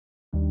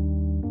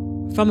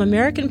From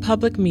American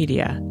Public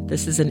Media,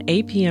 this is an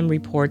APM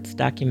Reports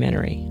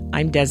documentary.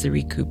 I'm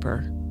Desiree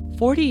Cooper.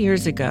 40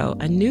 years ago,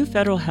 a new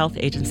federal health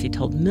agency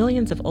told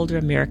millions of older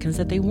Americans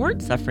that they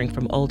weren't suffering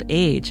from old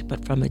age,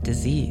 but from a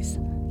disease,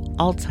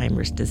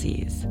 Alzheimer's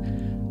disease.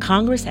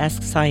 Congress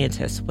asked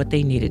scientists what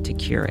they needed to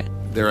cure it.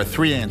 There are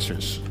three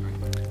answers: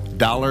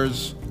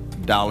 dollars,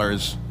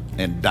 dollars,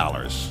 and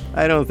dollars.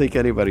 I don't think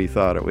anybody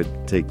thought it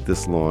would take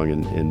this long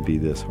and be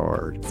this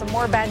hard. Some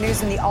more bad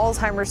news in the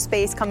Alzheimer's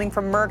space coming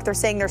from Merck. They're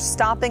saying they're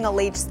stopping a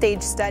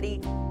late-stage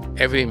study.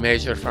 Every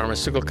major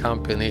pharmaceutical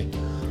company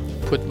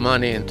put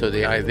money into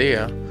the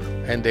idea,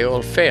 and they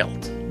all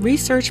failed.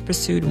 Research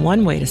pursued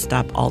one way to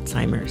stop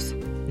Alzheimer's.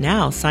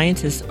 Now,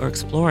 scientists are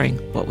exploring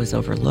what was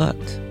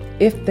overlooked.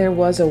 If there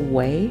was a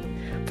way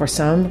for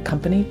some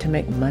company to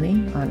make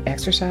money on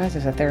exercise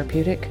as a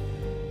therapeutic,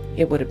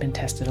 it would have been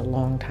tested a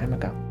long time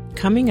ago.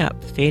 Coming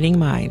up, Fading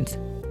Minds,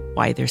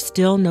 why there's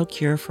still no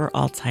cure for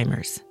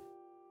Alzheimer's.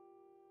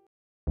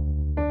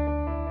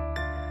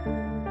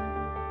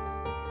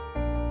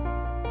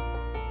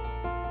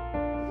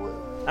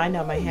 I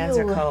know my hands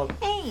are cold.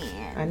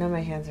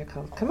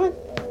 Come on.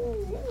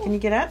 Can you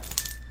get up?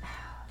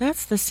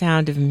 That's the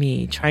sound of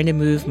me trying to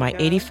move my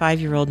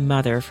 85-year-old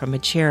mother from a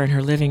chair in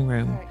her living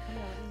room.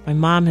 My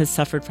mom has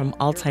suffered from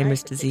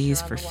Alzheimer's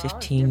disease for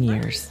 15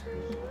 years.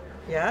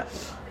 Yeah?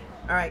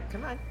 All right,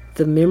 come on.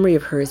 The memory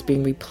of her is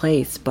being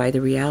replaced by the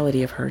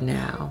reality of her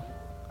now.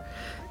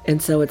 And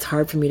so it's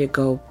hard for me to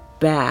go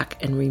back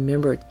and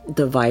remember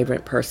the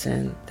vibrant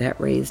person that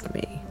raised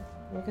me.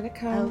 We're going to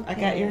come. Okay. I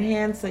got your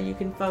hand so you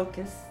can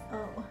focus.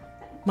 Oh.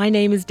 My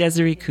name is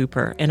Desiree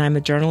Cooper, and I'm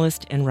a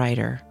journalist and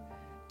writer.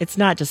 It's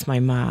not just my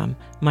mom.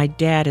 My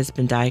dad has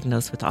been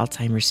diagnosed with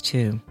Alzheimer's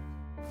too.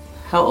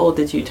 How old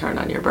did you turn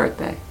on your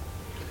birthday?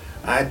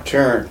 I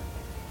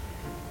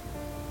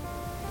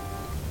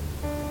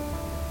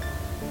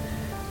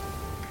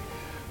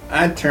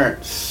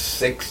turned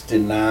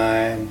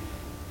 69,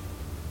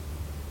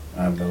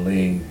 I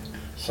believe,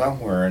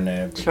 somewhere in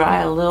there.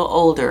 Try a little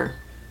older.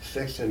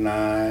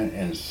 69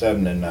 and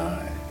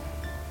 79.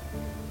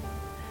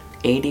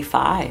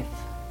 85.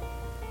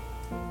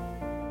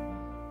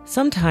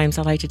 Sometimes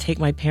I like to take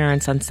my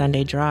parents on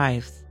Sunday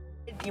drives.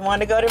 You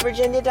want to go to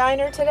Virginia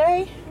Diner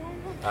today?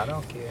 I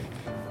don't care.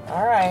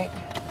 All right.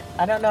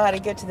 I don't know how to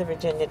get to the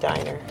Virginia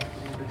Diner.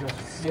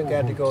 You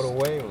got to go to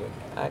Waverly.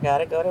 I got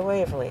to go to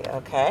Waverly,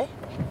 okay.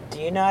 Do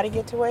you know how to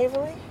get to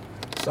Waverly?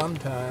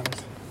 Sometimes.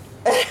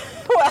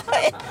 Well,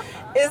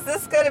 is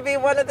this going to be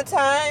one of the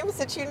times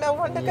that you know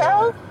when to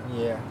go?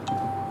 Yeah.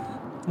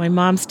 My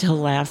mom still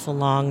laughs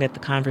along at the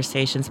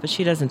conversations, but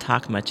she doesn't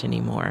talk much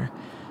anymore.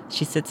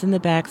 She sits in the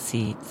back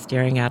seat,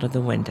 staring out of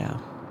the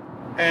window.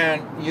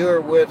 And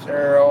you're with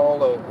her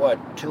all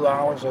of, 2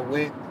 hours a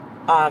week?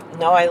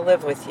 No, I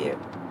live with you.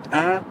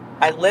 Huh?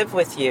 I live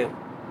with you.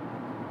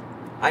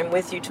 I'm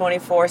with you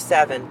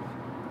 24/7.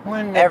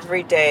 When?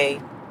 Every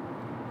day.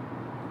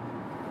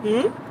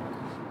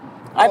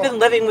 I've been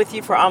living with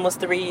you for almost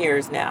 3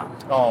 years now.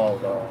 Oh,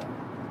 Lord.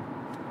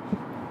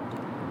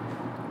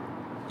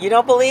 You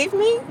don't believe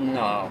me?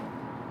 No.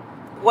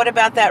 What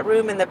about that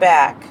room in the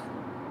back?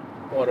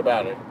 What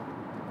about it?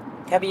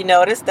 Have you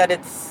noticed that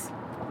it's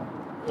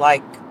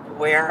like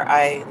where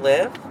I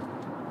live?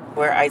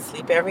 Where I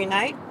sleep every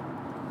night?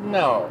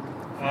 No,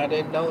 I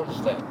didn't notice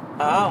that.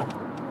 Oh,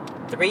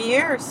 3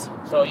 years.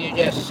 So you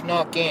just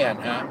snuck in,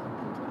 huh?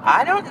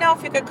 I don't know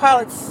if you could call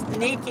it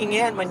sneaking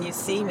in when you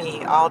see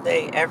me all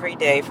day, every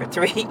day for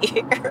 3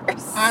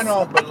 years. I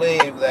don't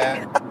believe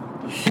that.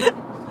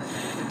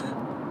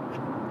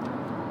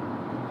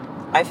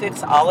 I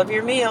fix all of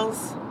your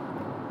meals.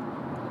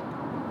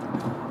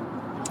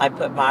 I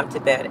put Mom to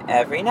bed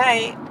every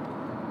night.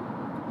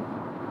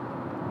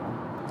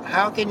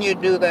 How can you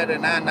do that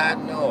and I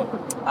not know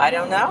it? I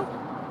don't know.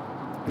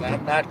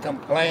 I'm not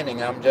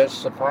complaining. I'm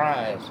just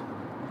surprised.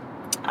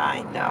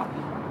 I know.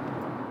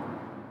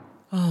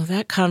 Oh,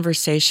 that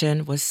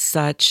conversation was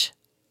such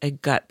a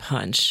gut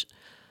punch.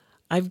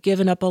 I've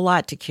given up a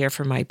lot to care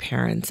for my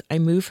parents. I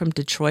moved from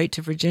Detroit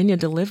to Virginia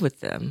to live with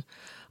them.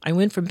 I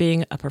went from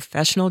being a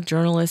professional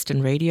journalist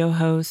and radio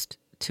host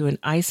to an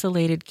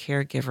isolated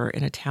caregiver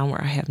in a town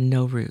where I have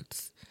no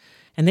roots.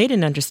 And they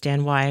didn't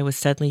understand why I was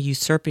suddenly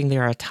usurping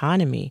their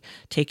autonomy,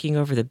 taking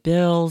over the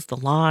bills, the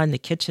lawn, the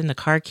kitchen, the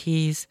car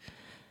keys.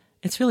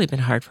 It's really been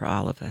hard for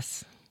all of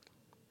us.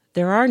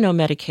 There are no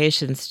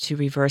medications to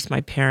reverse my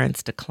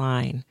parents'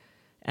 decline.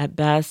 At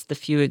best, the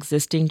few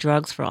existing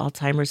drugs for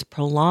Alzheimer's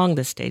prolong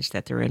the stage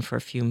that they're in for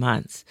a few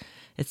months.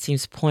 It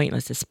seems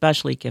pointless,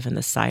 especially given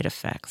the side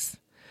effects.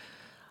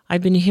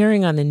 I've been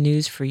hearing on the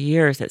news for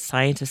years that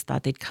scientists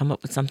thought they'd come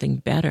up with something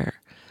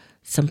better,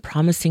 some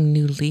promising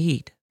new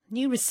lead.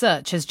 New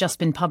research has just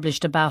been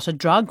published about a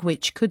drug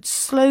which could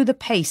slow the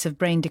pace of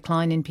brain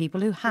decline in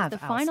people who have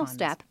Alzheimer's. The final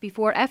step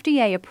before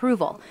FDA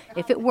approval.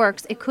 If it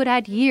works, it could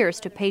add years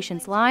to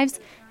patients' lives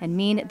and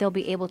mean they'll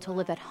be able to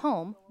live at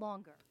home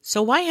longer.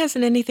 So why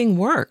hasn't anything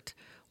worked?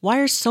 Why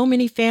are so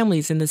many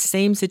families in the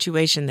same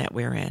situation that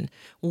we're in?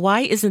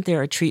 Why isn't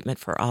there a treatment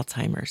for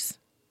Alzheimer's?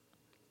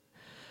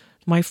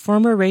 My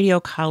former radio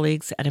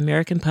colleagues at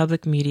American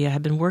Public Media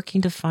have been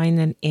working to find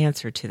an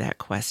answer to that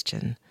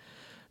question.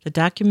 The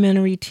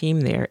documentary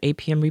team there,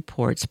 APM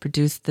Reports,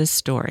 produced this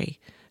story,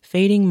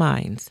 Fading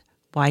Minds,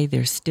 Why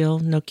There's Still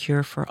No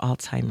Cure for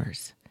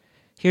Alzheimer's.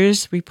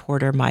 Here's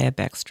reporter Maya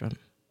Beckstrom.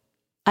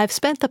 I've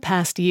spent the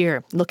past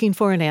year looking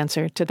for an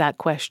answer to that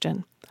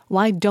question.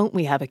 Why don't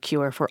we have a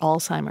cure for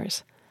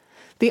Alzheimer's?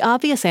 The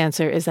obvious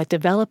answer is that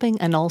developing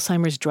an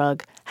Alzheimer's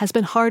drug has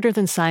been harder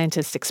than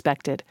scientists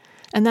expected,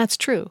 and that's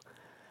true.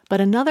 But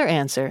another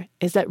answer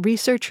is that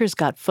researchers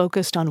got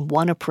focused on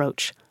one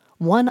approach,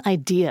 one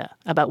idea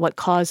about what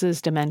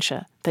causes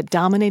dementia that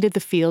dominated the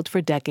field for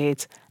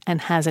decades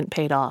and hasn't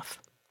paid off.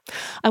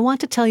 I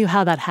want to tell you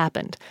how that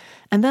happened,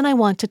 and then I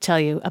want to tell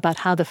you about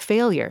how the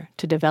failure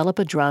to develop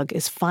a drug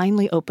is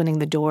finally opening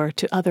the door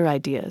to other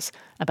ideas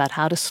about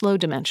how to slow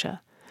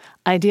dementia,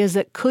 ideas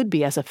that could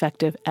be as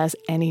effective as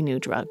any new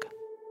drug.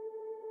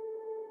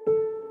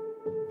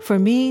 For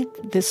me,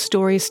 this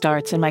story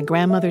starts in my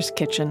grandmother's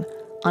kitchen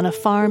on a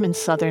farm in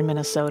southern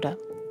Minnesota.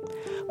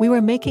 We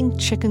were making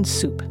chicken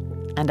soup,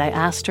 and I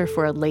asked her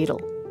for a ladle.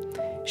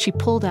 She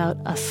pulled out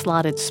a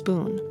slotted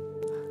spoon.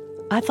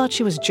 I thought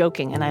she was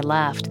joking, and I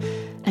laughed,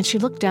 and she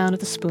looked down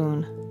at the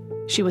spoon.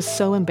 She was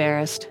so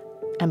embarrassed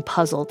and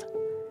puzzled,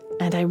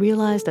 and I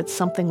realized that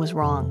something was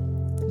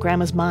wrong.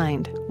 Grandma's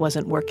mind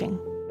wasn't working.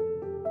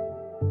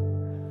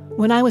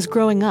 When I was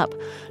growing up,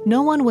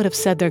 no one would have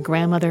said their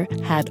grandmother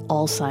had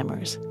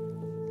Alzheimer's.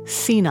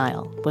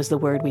 Senile was the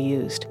word we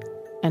used,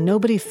 and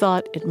nobody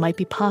thought it might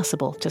be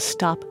possible to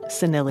stop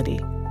senility.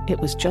 It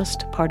was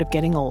just part of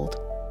getting old.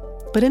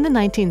 But in the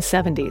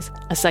 1970s,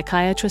 a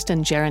psychiatrist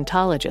and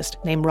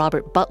gerontologist named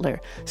Robert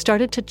Butler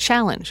started to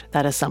challenge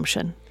that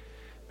assumption.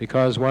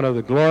 Because one of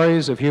the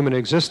glories of human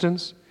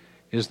existence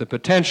is the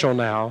potential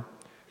now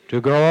to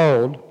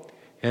grow old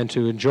and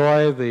to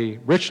enjoy the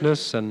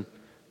richness and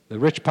the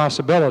rich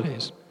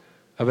possibilities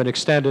of an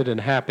extended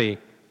and happy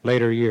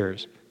later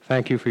years.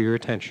 Thank you for your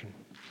attention.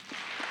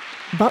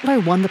 Butler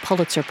won the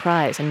Pulitzer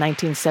Prize in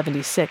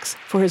 1976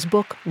 for his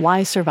book,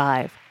 Why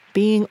Survive?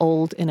 Being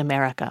Old in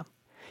America.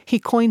 He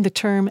coined the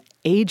term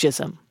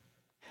ageism.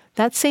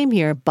 That same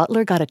year,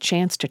 Butler got a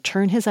chance to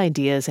turn his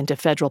ideas into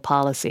federal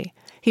policy.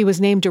 He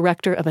was named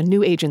director of a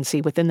new agency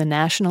within the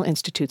National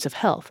Institutes of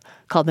Health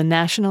called the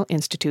National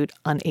Institute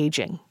on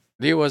Aging.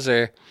 He was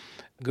a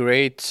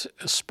great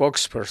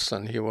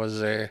spokesperson. He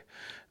was a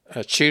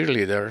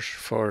cheerleader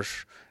for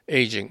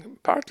aging,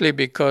 partly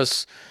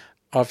because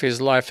of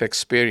his life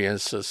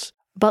experiences.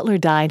 Butler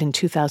died in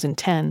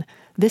 2010.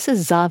 This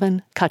is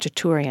Zaven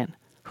Khachaturian,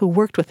 who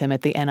worked with him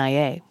at the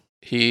NIA.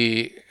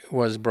 He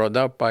was brought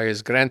up by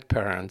his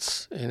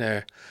grandparents in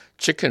a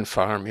chicken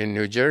farm in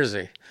New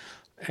Jersey,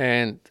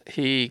 and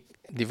he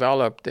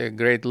developed a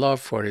great love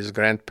for his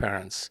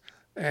grandparents.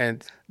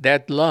 And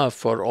that love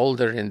for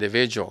older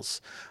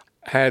individuals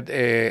had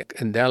an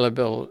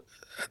indelible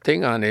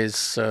thing on his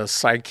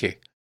psyche.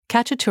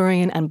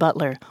 Khachaturian and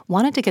Butler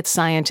wanted to get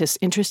scientists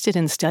interested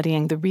in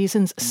studying the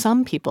reasons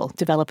some people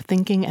develop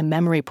thinking and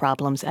memory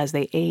problems as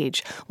they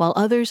age, while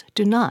others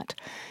do not.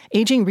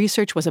 Aging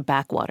research was a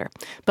backwater,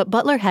 but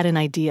Butler had an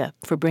idea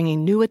for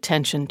bringing new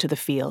attention to the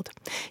field.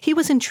 He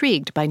was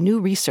intrigued by new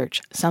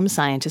research some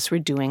scientists were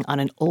doing on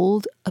an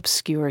old,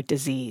 obscure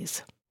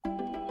disease.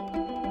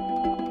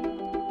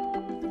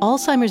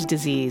 Alzheimer's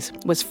disease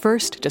was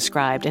first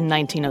described in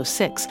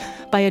 1906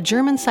 by a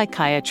German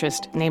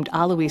psychiatrist named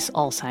Alois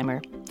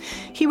Alzheimer.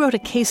 He wrote a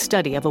case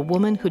study of a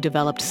woman who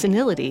developed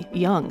senility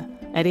young,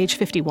 at age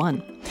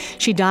 51.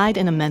 She died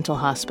in a mental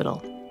hospital.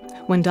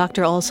 When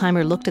Dr.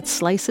 Alzheimer looked at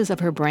slices of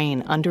her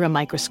brain under a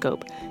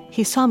microscope,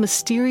 he saw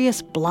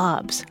mysterious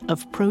blobs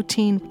of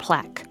protein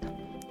plaque.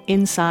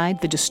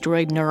 Inside the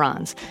destroyed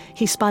neurons,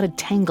 he spotted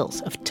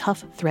tangles of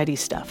tough, thready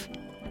stuff.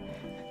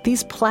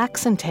 These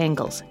plaques and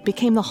tangles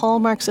became the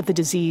hallmarks of the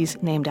disease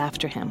named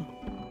after him.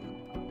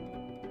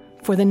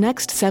 For the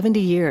next 70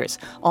 years,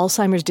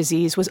 Alzheimer's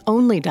disease was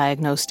only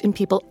diagnosed in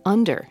people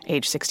under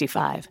age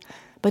 65.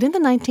 But in the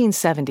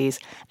 1970s,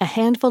 a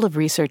handful of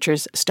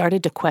researchers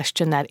started to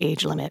question that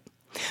age limit.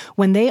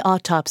 When they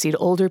autopsied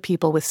older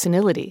people with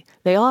senility,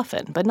 they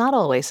often, but not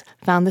always,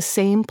 found the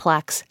same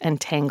plaques and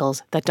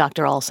tangles that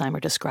Dr. Alzheimer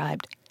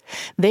described.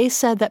 They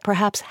said that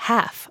perhaps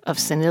half of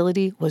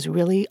senility was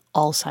really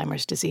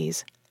Alzheimer's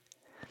disease.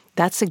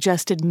 That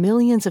suggested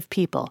millions of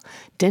people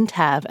didn't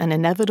have an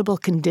inevitable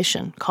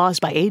condition caused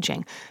by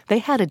aging. They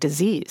had a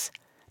disease,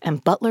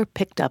 and Butler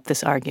picked up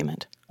this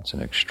argument. It's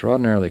an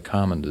extraordinarily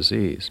common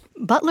disease.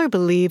 Butler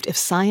believed if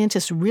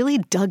scientists really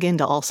dug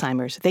into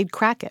Alzheimer's, they'd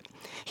crack it.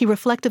 He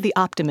reflected the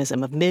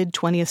optimism of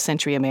mid-20th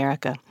century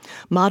America.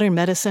 Modern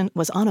medicine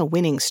was on a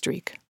winning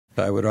streak.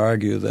 I would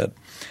argue that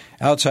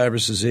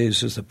Alzheimer's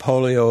disease is the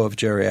polio of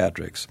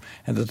geriatrics,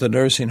 and that the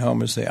nursing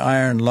home is the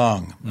iron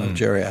lung of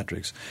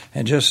geriatrics.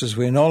 And just as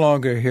we no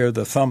longer hear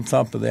the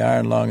thump-thump of the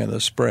iron lung in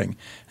the spring,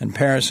 and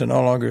parents are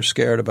no longer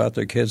scared about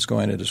their kids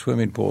going into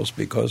swimming pools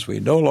because we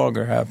no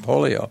longer have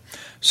polio,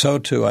 so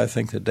too I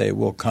think the day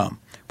will come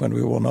when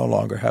we will no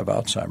longer have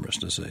Alzheimer's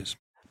disease.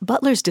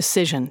 Butler's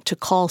decision to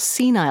call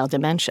senile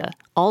dementia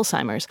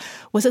Alzheimer's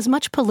was as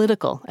much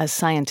political as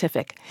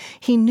scientific.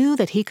 He knew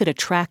that he could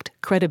attract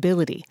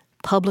credibility,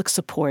 public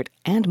support,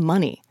 and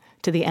money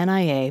to the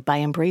NIA by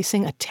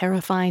embracing a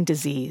terrifying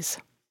disease.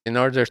 In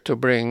order to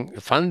bring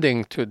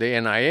funding to the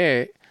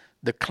NIA,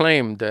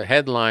 the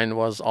headline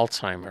was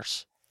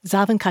Alzheimer's.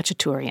 Zaven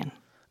Khachaturian.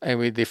 And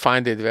we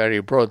defined it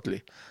very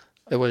broadly.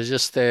 It was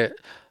just a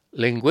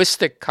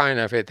linguistic kind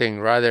of a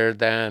thing rather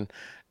than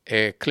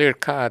a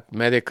clear-cut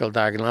medical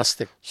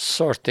diagnostic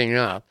sorting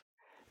out.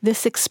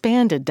 This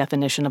expanded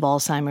definition of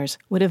Alzheimer's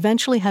would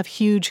eventually have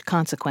huge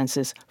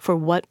consequences for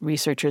what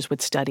researchers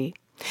would study.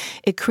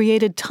 It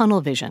created tunnel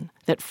vision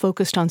that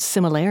focused on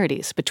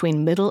similarities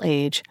between middle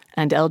age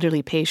and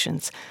elderly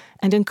patients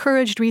and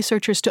encouraged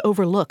researchers to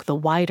overlook the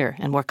wider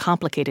and more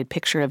complicated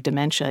picture of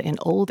dementia in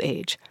old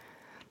age.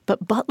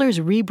 But Butler's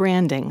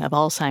rebranding of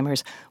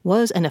Alzheimer's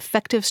was an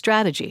effective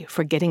strategy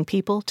for getting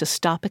people to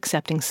stop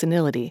accepting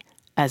senility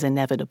as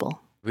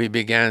inevitable. We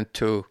began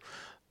to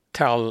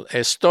tell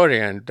a story,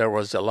 and there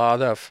was a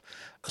lot of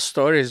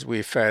stories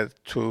we fed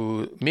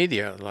to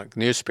media, like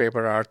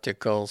newspaper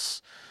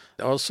articles,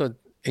 also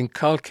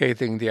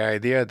inculcating the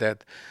idea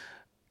that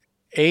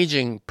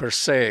aging per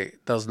se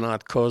does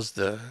not cause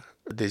the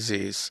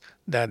disease,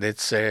 that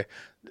it's a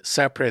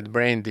separate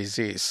brain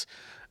disease.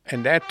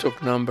 And that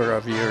took a number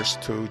of years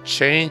to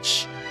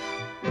change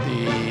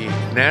the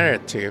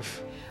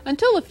narrative.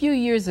 Until a few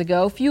years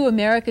ago, few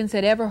Americans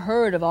had ever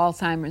heard of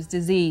Alzheimer's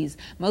disease.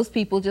 Most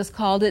people just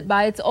called it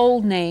by its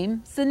old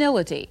name,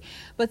 senility.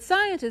 But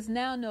scientists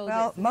now know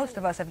that... most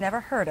of us have never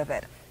heard of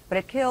it, but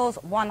it kills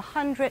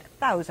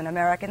 100,000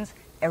 Americans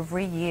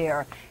every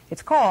year.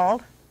 It's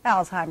called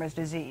Alzheimer's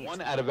disease.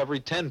 1 out of every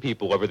 10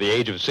 people over the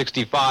age of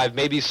 65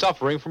 may be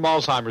suffering from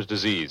Alzheimer's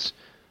disease.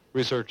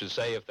 Researchers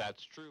say if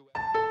that's true...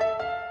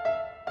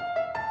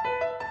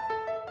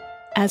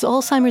 As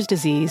Alzheimer's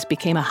disease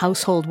became a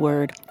household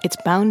word, its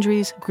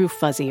boundaries grew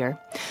fuzzier.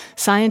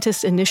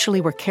 Scientists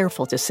initially were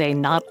careful to say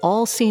not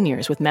all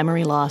seniors with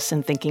memory loss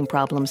and thinking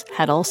problems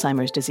had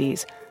Alzheimer's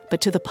disease, but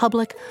to the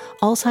public,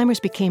 Alzheimer's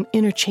became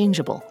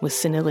interchangeable with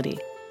senility.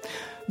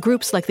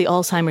 Groups like the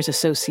Alzheimer's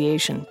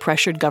Association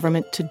pressured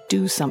government to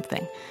do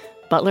something.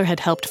 Butler had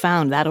helped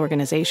found that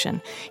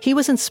organization. He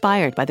was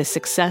inspired by the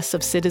success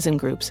of citizen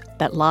groups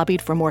that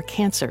lobbied for more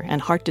cancer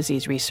and heart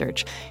disease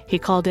research. He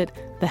called it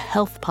the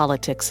health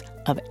politics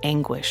of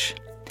anguish.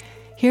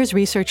 Here's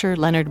researcher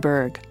Leonard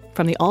Berg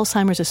from the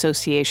Alzheimer's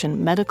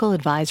Association Medical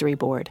Advisory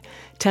Board,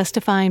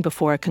 testifying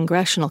before a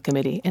congressional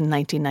committee in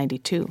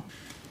 1992.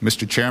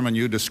 Mr. Chairman,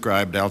 you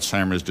described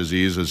Alzheimer's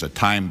disease as a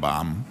time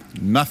bomb.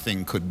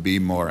 Nothing could be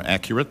more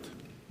accurate.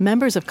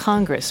 Members of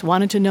Congress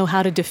wanted to know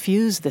how to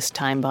defuse this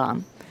time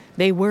bomb.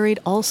 They worried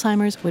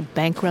Alzheimer's would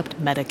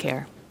bankrupt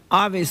Medicare.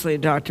 Obviously,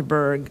 Dr.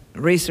 Berg,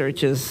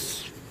 research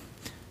is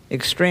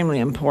extremely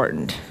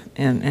important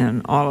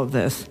in all of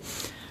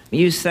this.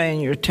 You say in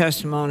your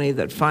testimony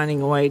that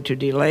finding a way to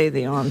delay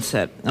the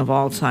onset of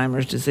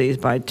Alzheimer's disease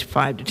by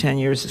 5 to 10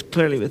 years is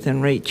clearly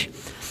within reach.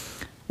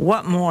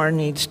 What more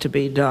needs to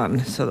be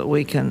done so that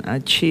we can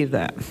achieve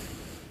that?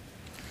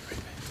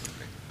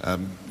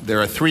 There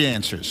are 3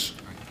 answers.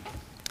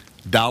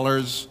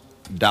 Dollars,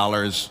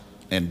 dollars,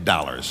 and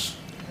dollars.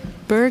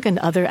 Berg and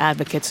other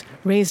advocates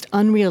raised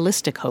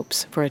unrealistic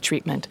hopes for a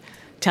treatment,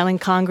 telling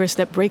Congress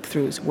that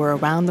breakthroughs were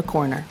around the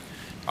corner.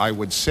 I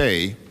would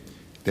say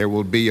there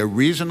will be a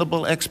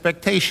reasonable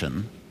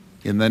expectation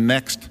in the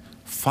next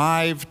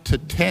 5 to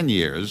 10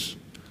 years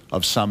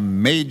of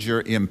some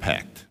major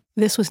impact.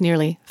 This was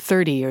nearly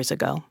 30 years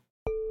ago.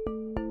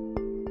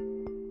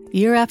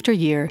 Year after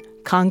year,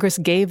 Congress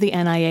gave the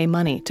NIA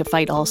money to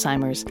fight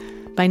Alzheimer's.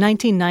 By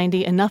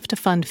 1990, enough to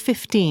fund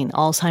 15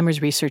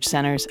 Alzheimer's research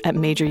centers at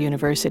major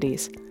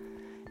universities.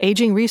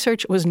 Aging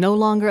research was no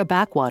longer a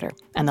backwater,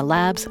 and the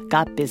labs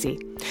got busy.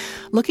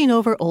 Looking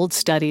over old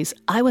studies,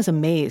 I was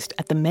amazed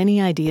at the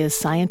many ideas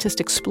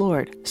scientists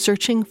explored,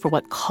 searching for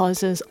what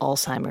causes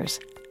Alzheimer's.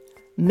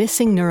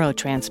 Missing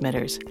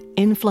neurotransmitters,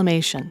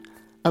 inflammation,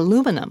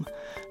 aluminum,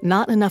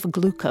 not enough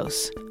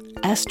glucose,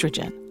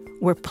 estrogen.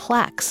 Were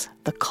plaques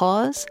the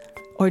cause,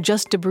 or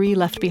just debris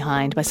left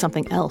behind by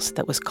something else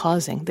that was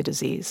causing the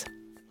disease?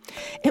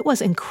 It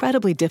was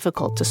incredibly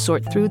difficult to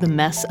sort through the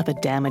mess of a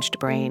damaged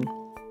brain.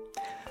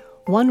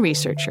 One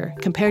researcher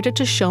compared it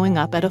to showing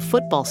up at a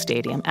football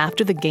stadium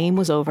after the game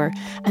was over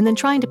and then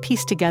trying to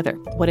piece together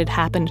what had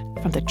happened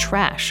from the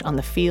trash on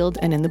the field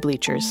and in the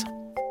bleachers.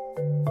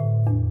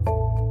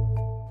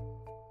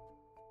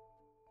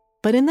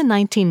 But in the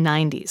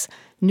 1990s,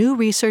 new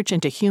research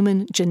into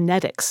human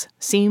genetics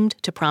seemed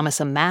to promise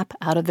a map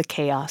out of the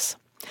chaos.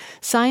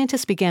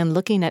 Scientists began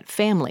looking at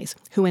families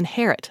who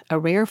inherit a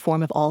rare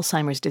form of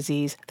Alzheimer's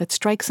disease that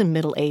strikes in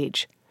middle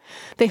age.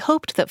 They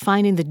hoped that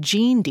finding the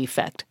gene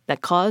defect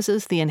that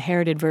causes the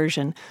inherited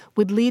version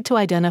would lead to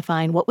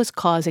identifying what was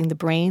causing the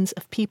brains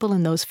of people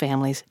in those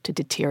families to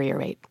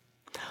deteriorate.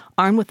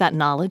 Armed with that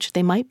knowledge,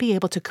 they might be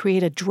able to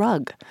create a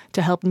drug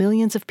to help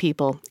millions of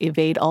people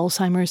evade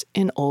Alzheimer's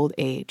in old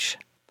age.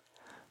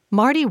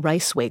 Marty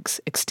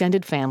Reiswig's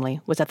extended family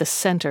was at the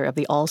center of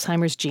the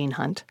Alzheimer's gene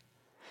hunt.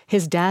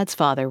 His dad's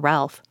father,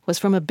 Ralph, was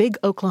from a big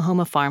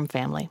Oklahoma farm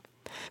family.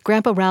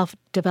 Grandpa Ralph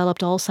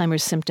developed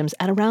Alzheimer's symptoms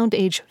at around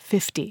age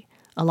 50,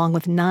 along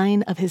with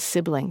 9 of his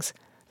siblings.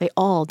 They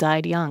all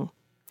died young.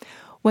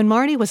 When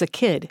Marty was a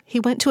kid, he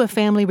went to a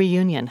family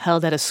reunion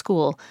held at a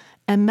school,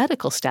 and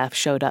medical staff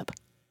showed up.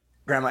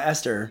 Grandma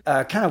Esther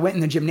kind of went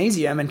in the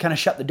gymnasium and kind of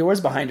shut the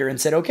doors behind her and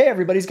said, "Okay,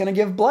 everybody's going to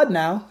give blood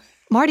now."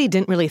 Marty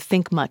didn't really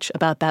think much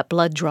about that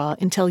blood draw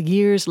until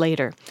years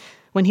later.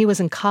 When he was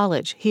in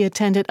college, he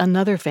attended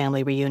another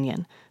family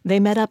reunion. They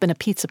met up in a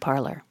pizza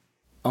parlor.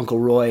 Uncle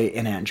Roy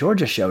and Aunt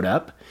Georgia showed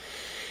up,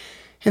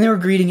 and they were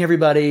greeting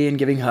everybody and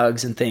giving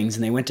hugs and things,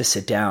 and they went to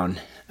sit down,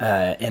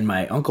 and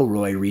my Uncle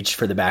Roy reached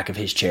for the back of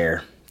his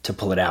chair to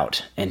pull it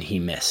out, and he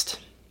missed.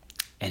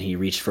 And he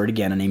reached for it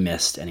again, and he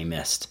missed, and he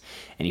missed.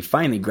 And he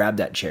finally grabbed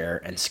that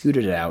chair and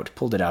scooted it out,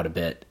 pulled it out a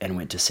bit, and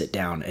went to sit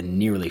down and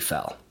nearly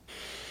fell.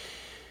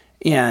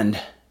 And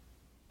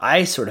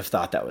I sort of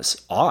thought that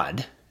was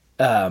odd.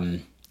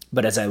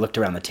 But as I looked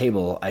around the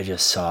table, I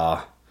just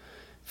saw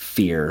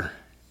fear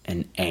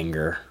and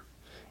anger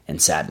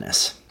and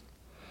sadness.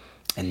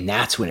 And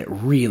that's when it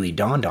really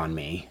dawned on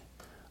me,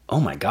 oh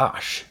my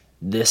gosh,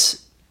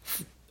 this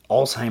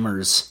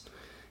Alzheimer's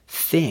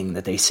thing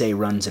that they say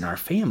runs in our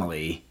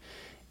family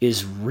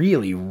is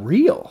really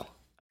real.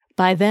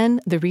 By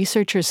then, the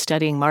researchers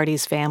studying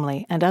Marty's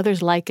family and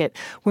others like it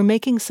were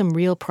making some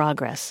real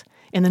progress.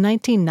 In the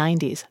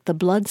 1990s, the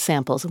blood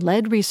samples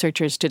led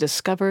researchers to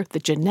discover the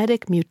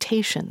genetic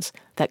mutations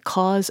that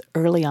cause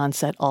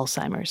early-onset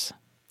Alzheimer's.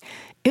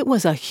 It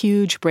was a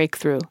huge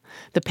breakthrough.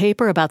 The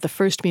paper about the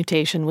first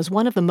mutation was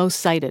one of the most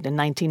cited in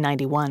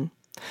 1991.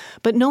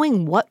 But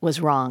knowing what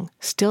was wrong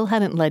still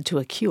hadn't led to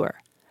a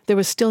cure. There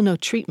was still no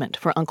treatment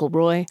for Uncle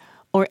Roy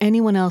or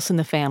anyone else in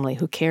the family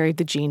who carried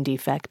the gene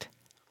defect.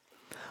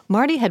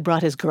 Marty had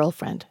brought his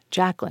girlfriend,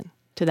 Jacqueline,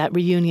 to that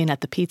reunion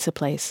at the pizza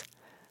place.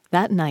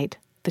 That night,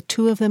 the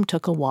two of them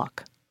took a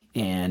walk.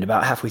 And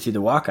about halfway through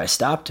the walk, I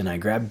stopped and I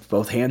grabbed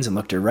both hands and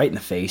looked her right in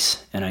the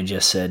face. And I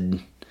just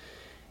said,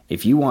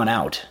 if you want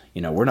out,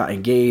 we're not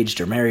engaged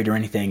or married or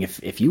anything.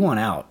 If you want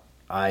out,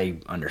 I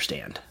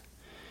understand.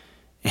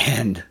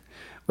 And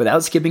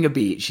without skipping a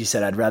beat, she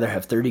said, I'd rather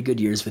have 30 good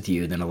years with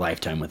you than a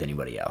lifetime with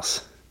anybody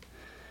else.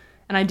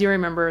 And I do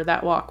remember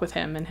that walk with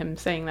him and him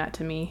saying that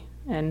to me.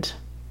 And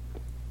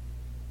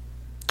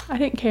I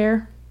didn't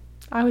care.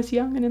 I was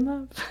young and in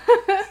love.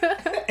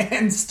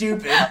 And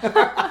stupid.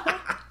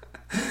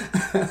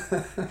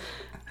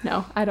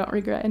 No, I don't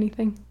regret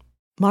anything.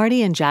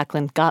 Marty and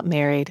Jacqueline got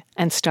married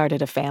and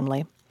started a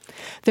family.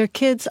 Their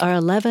kids are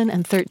 11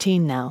 and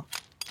 13 now.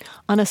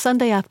 On a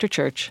Sunday after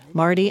church,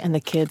 Marty and the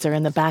kids are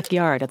in the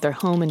backyard at their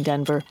home in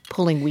Denver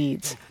pulling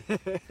weeds.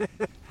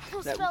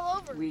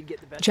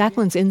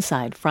 Jacqueline's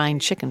inside frying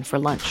chicken for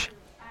lunch.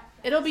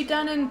 It'll be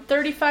done in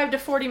 35 to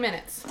 40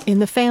 minutes. In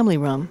the family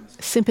room,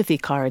 sympathy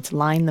cards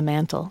line the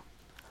mantel.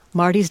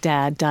 Marty's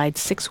dad died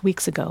 6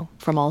 weeks ago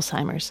from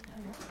Alzheimer's.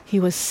 He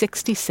was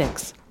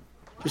 66.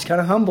 Just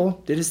kind of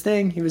humble, did his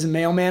thing. He was a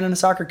mailman and a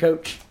soccer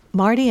coach.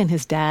 Marty and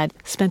his dad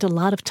spent a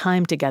lot of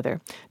time together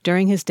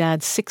during his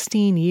dad's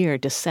 16-year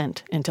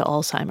descent into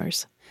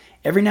Alzheimer's.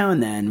 Every now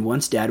and then,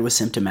 once Dad was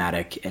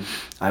symptomatic, and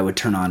I would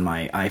turn on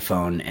my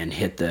iPhone and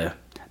hit the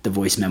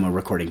voice memo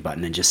recording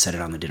button and just set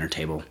it on the dinner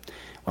table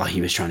while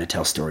he was trying to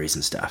tell stories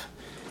and stuff.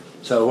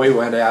 So we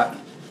went out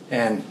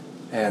and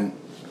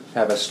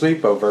have a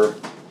sleepover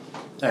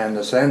in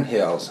the Sand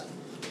Hills.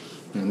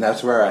 And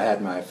that's where I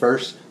had my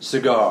first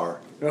cigar.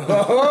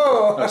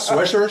 A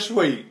Swisher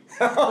Sweet.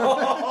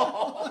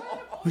 I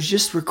was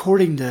just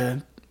recording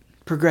the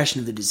progression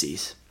of the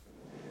disease.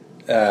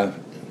 My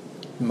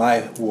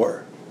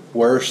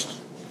worst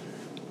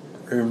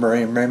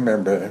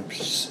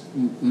remembrance.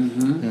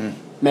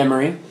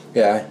 Memory?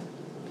 Yeah.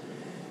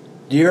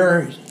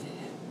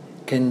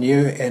 Can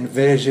you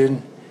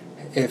envision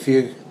if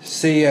you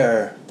see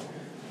a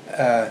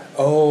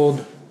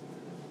old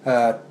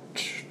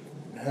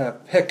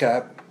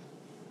pickup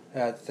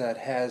that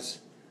has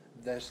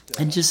this...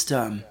 And just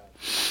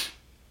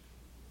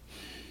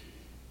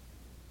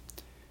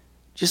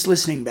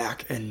listening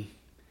back and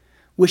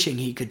wishing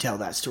he could tell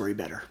that story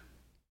better.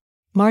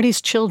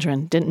 Marty's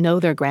children didn't know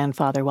their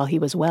grandfather while he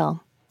was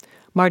well.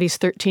 Marty's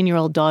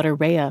 13-year-old daughter,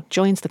 Rhea,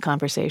 joins the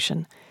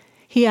conversation.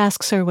 He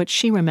asks her what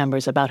she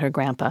remembers about her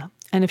grandpa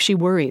and if she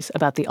worries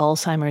about the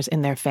Alzheimer's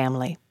in their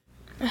family.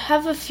 I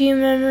have a few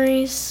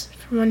memories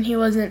from when he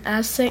wasn't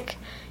as sick.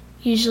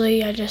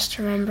 Usually I just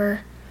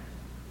remember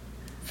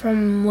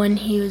from when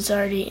he was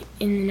already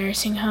in the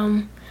nursing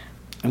home.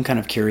 I'm kind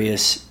of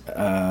curious,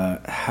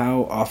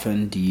 how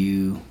often do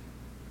you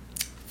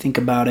think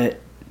about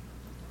it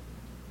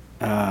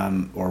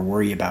or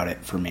worry about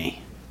it for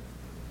me?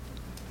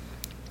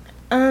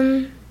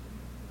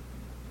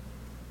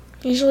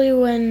 Usually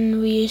when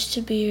we used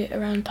to be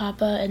around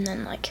Papa, and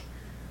then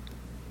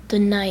the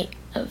night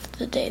of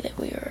the day that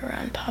we were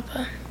around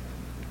Papa.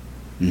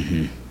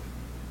 I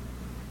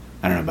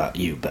don't know about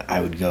you, but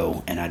I would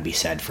go and I'd be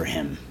sad for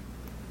him.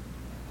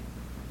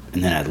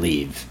 And then I'd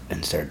leave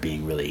and start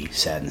being really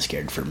sad and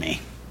scared for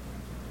me.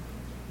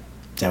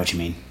 Is that what you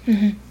mean?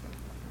 Mm-hmm.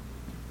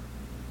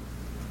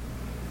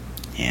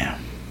 Yeah.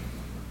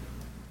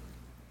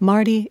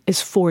 Marty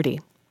is 40.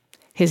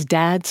 His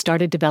dad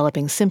started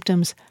developing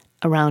symptoms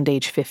around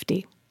age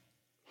 50.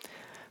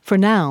 For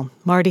now,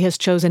 Marty has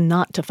chosen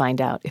not to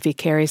find out if he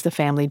carries the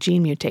family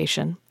gene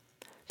mutation.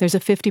 There's a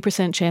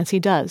 50% chance he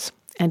does,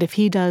 and if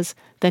he does,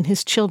 then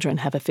his children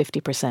have a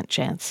 50%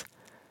 chance.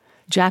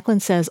 Jacqueline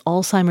says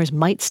Alzheimer's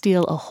might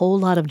steal a whole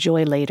lot of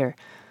joy later,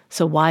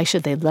 so why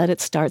should they let it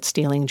start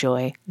stealing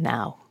joy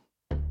now?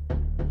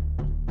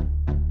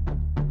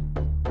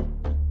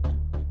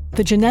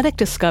 The genetic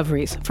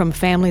discoveries from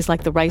families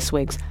like the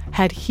Ricewigs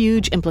had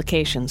huge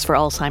implications for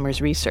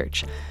Alzheimer's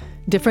research.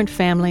 Different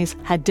families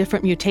had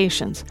different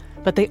mutations,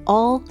 but they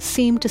all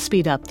seemed to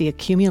speed up the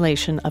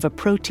accumulation of a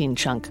protein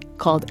chunk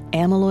called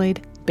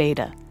amyloid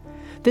beta.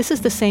 This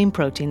is the same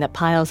protein that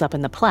piles up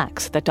in the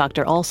plaques that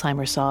Dr.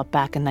 Alzheimer saw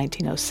back in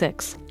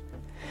 1906.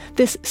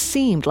 This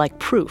seemed like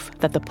proof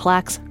that the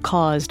plaques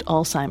caused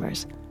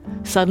Alzheimer's.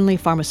 Suddenly,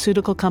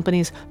 pharmaceutical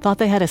companies thought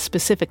they had a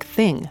specific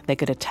thing they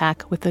could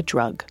attack with a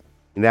drug.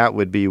 That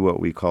would be what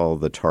we call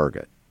the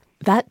target.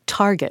 That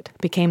target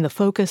became the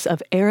focus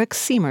of Eric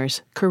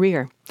Siemers'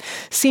 career.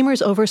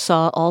 Siemers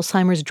oversaw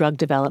Alzheimer's drug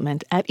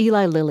development at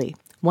Eli Lilly,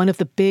 one of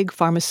the big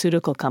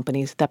pharmaceutical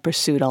companies that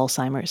pursued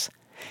Alzheimer's.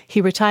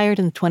 He retired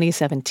in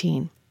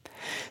 2017.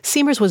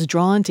 Siemers was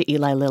drawn to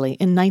Eli Lilly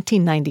in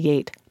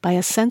 1998 by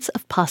a sense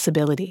of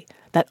possibility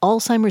that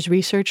Alzheimer's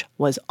research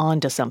was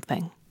onto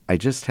something. I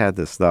just had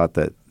this thought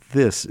that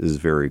this is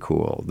very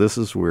cool. This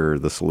is where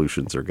the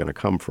solutions are going to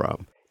come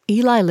from.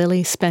 Eli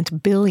Lilly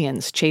spent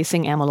billions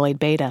chasing amyloid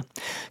beta.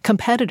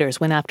 Competitors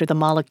went after the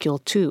molecule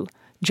too: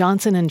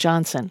 Johnson &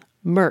 Johnson,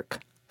 Merck,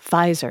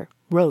 Pfizer,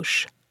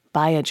 Roche,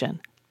 Biogen.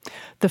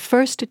 The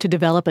first to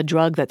develop a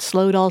drug that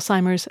slowed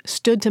Alzheimer's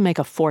stood to make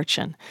a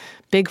fortune.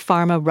 Big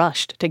Pharma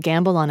rushed to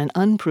gamble on an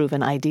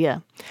unproven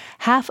idea.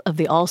 Half of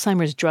the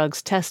Alzheimer's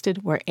drugs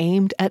tested were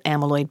aimed at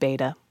amyloid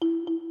beta.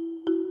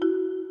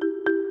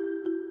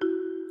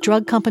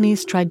 Drug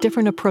companies tried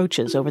different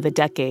approaches over the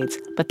decades,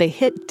 but they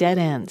hit dead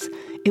ends.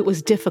 It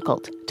was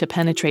difficult to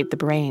penetrate the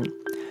brain.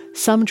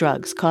 Some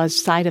drugs caused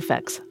side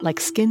effects like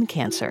skin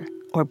cancer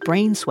or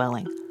brain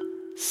swelling.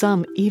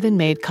 Some even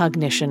made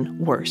cognition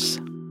worse.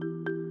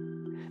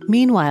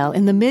 Meanwhile,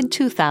 in the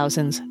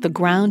mid-2000s, the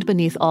ground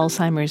beneath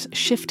Alzheimer's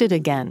shifted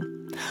again.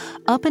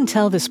 Up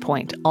until this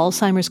point,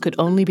 Alzheimer's could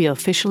only be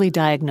officially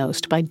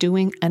diagnosed by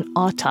doing an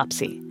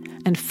autopsy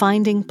and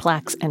finding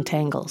plaques and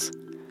tangles.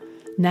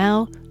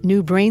 Now,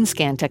 new brain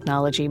scan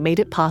technology made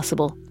it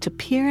possible to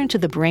peer into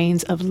the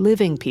brains of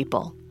living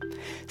people.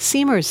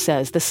 Siemers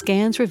says the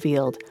scans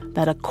revealed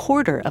that a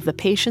quarter of the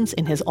patients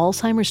in his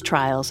Alzheimer's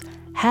trials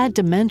had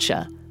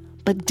dementia,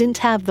 but didn't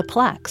have the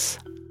plaques.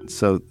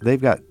 So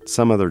they've got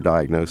some other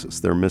diagnosis.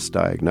 They're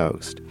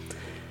misdiagnosed.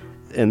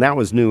 And that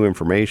was new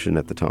information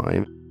at the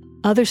time.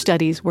 Other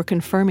studies were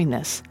confirming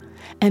this,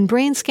 and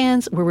brain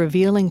scans were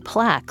revealing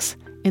plaques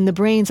in the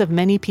brains of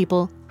many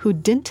people who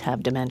didn't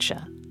have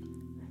dementia.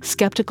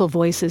 Skeptical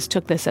voices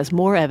took this as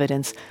more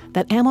evidence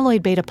that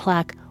amyloid beta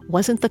plaque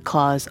wasn't the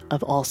cause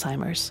of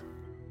Alzheimer's.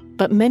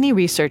 But many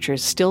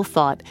researchers still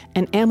thought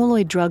an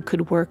amyloid drug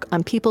could work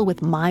on people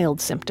with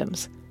mild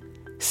symptoms.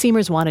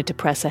 Siemers wanted to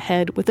press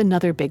ahead with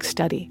another big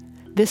study.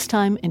 This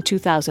time in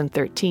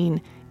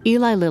 2013,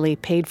 Eli Lilly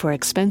paid for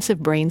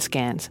expensive brain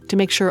scans to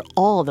make sure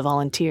all the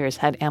volunteers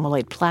had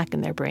amyloid plaque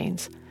in their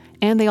brains,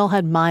 and they all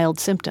had mild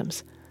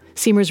symptoms.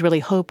 Siemers really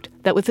hoped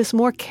that with this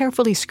more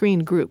carefully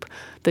screened group,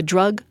 the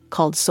drug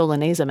called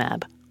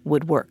solanezumab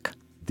would work.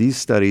 These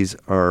studies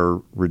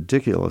are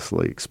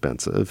ridiculously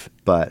expensive,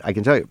 but I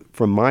can tell you,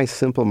 from my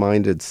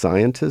simple-minded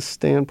scientist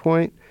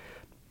standpoint,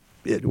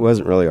 it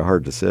wasn't really a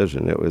hard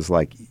decision. It was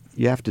like,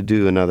 you have to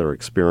do another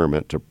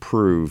experiment to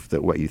prove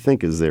that what you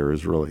think is there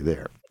is really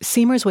there.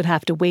 Siemers would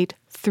have to wait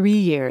 3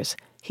 years.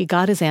 He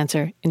got his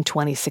answer in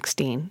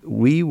 2016.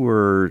 We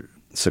were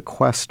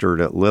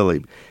sequestered at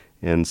Lilly,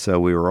 and so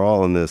we were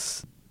all in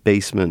this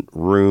basement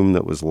room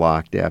that was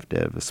locked. You have to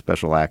have a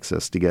special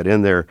access to get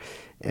in there,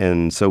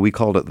 and so we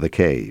called it the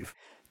cave.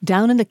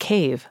 Down in the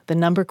cave, the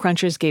number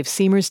crunchers gave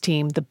Siemers'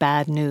 team the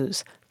bad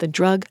news. The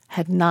drug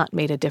had not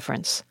made a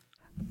difference.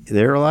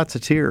 There are lots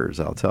of tears,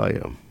 I'll tell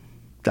you.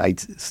 I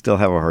still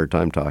have a hard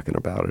time talking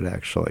about it,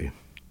 actually.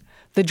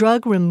 The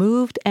drug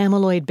removed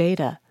amyloid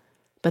beta,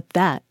 but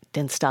that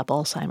didn't stop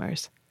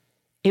Alzheimer's.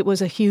 It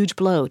was a huge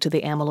blow to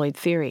the amyloid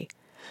theory.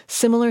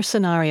 Similar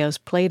scenarios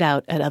played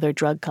out at other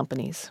drug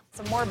companies.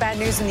 Some more bad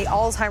news in the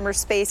Alzheimer's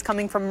space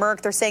coming from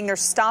Merck. They're saying they're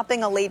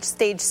stopping a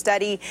late-stage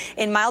study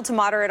in mild to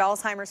moderate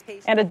Alzheimer's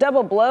patients. And a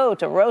double blow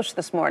to Roche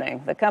this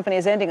morning. The company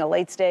is ending a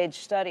late-stage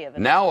study of it.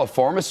 Now a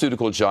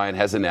pharmaceutical giant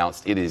has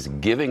announced it is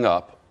giving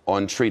up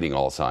on treating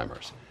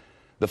Alzheimer's.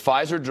 The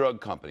Pfizer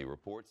drug company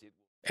reports it.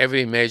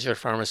 Every major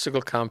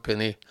pharmaceutical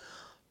company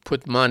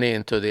put money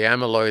into the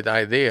amyloid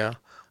idea,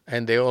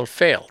 and they all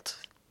failed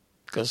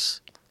because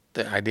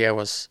the idea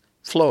was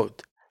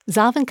flawed.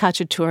 Zaven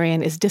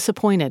Khachaturian is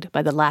disappointed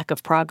by the lack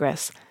of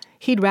progress.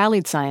 He'd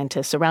rallied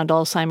scientists around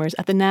Alzheimer's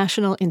at the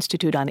National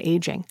Institute on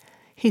Aging.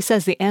 He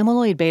says the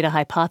amyloid beta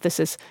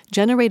hypothesis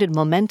generated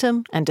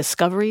momentum and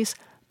discoveries,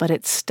 but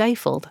it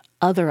stifled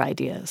other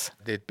ideas.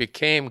 It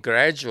became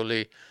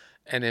gradually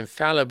an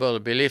infallible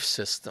belief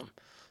system.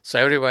 So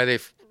everybody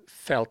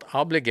felt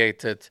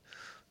obligated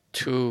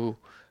to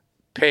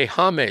pay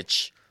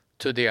homage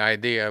to the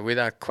idea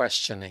without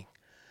questioning.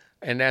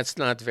 And that's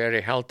not very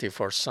healthy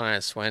for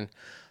science. When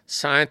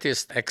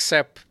scientists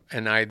accept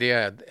an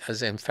idea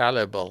as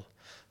infallible,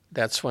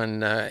 that's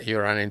when you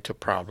run into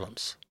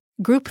problems.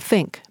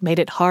 Groupthink made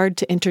it hard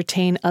to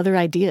entertain other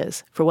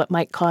ideas for what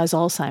might cause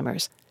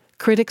Alzheimer's.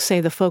 Critics say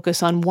the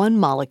focus on one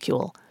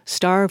molecule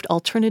starved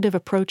alternative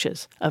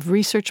approaches of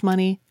research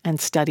money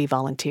and study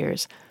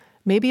volunteers,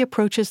 maybe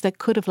approaches that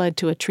could have led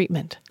to a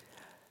treatment.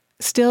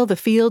 Still, the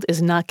field is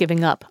not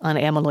giving up on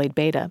amyloid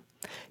beta.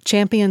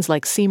 Champions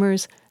like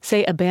Siemers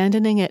say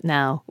abandoning it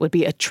now would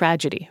be a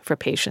tragedy for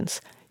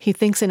patients. He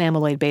thinks an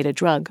amyloid beta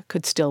drug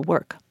could still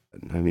work.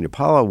 I mean,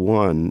 Apollo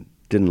 1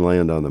 didn't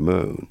land on the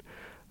moon.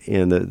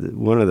 And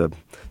one of the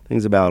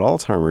things about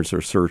Alzheimer's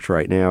research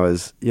right now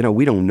is,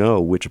 we don't know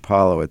which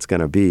Apollo it's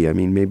going to be. I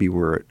mean, maybe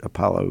we're at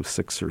Apollo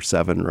 6 or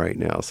 7 right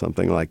now,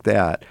 something like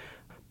that.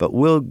 But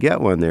we'll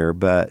get one there,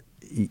 but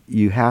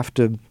you have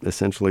to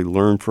essentially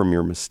learn from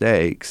your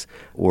mistakes,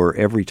 or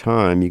every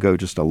time you go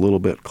just a little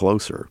bit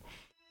closer.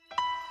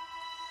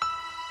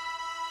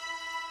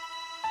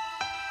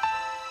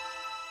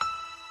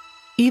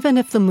 Even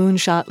if the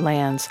moonshot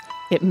lands,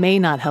 it may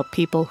not help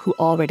people who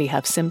already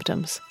have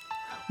symptoms.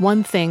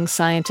 One thing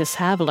scientists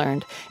have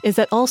learned is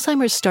that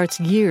Alzheimer's starts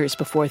years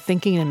before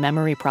thinking and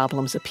memory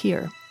problems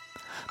appear.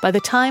 By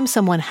the time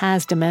someone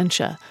has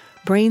dementia,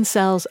 brain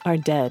cells are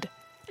dead,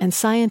 and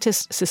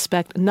scientists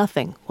suspect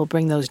nothing will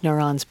bring those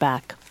neurons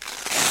back.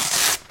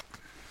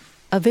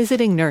 A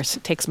visiting nurse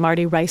takes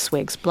Marty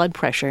Reiswig's blood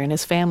pressure in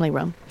his family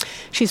room.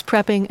 She's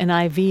prepping an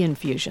IV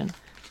infusion.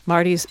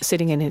 Marty's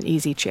sitting in an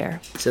easy chair.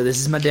 So this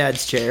is my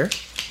dad's chair,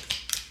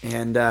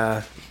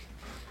 and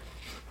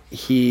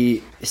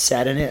he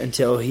sat in it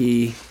until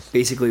he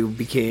basically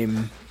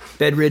became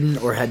bedridden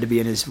or had to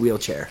be in his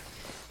wheelchair.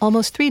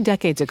 Almost 3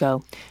 decades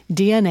ago,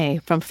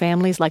 DNA from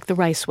families like the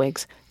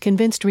Reiswigs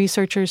convinced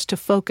researchers to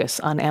focus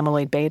on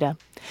amyloid beta.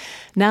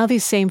 Now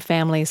these same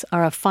families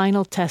are a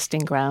final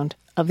testing ground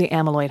of the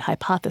amyloid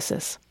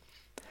hypothesis.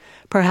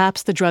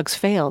 Perhaps the drugs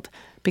failed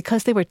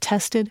because they were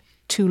tested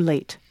too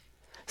late.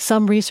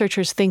 Some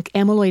researchers think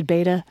amyloid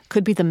beta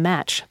could be the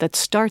match that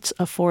starts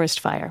a forest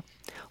fire.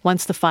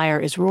 Once the fire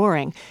is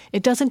roaring,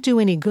 it doesn't do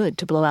any good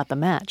to blow out the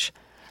match.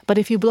 But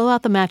if you blow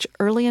out the match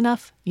early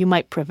enough, you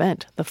might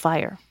prevent the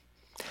fire.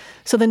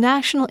 So the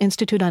National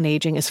Institute on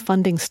Aging is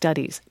funding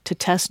studies to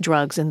test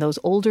drugs in those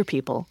older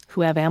people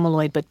who have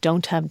amyloid but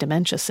don't have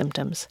dementia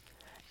symptoms,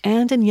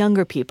 and in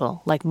younger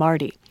people like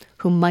Marty,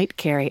 who might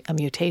carry a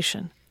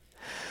mutation.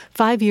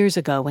 5 years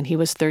ago, when he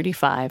was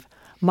 35,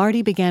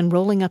 Marty began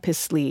rolling up his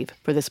sleeve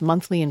for this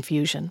monthly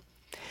infusion.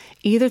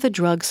 Either the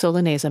drug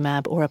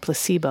solanezumab or a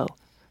placebo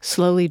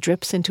slowly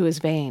drips into his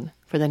vein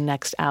for the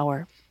next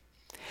hour.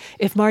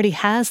 If Marty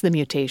has the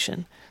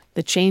mutation,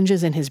 the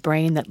changes in his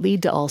brain that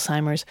lead to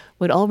Alzheimer's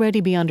would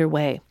already be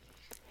underway.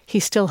 He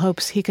still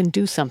hopes he can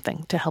do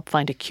something to help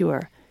find a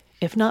cure,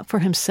 if not for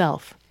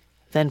himself,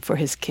 then for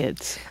his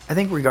kids. I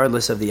think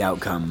regardless of the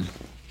outcome,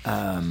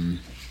 I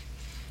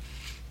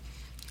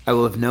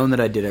will have known that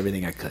I did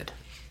everything I could.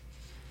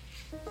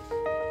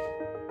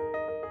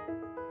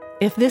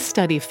 If this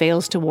study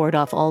fails to ward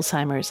off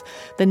Alzheimer's,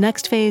 the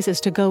next phase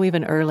is to go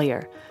even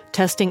earlier,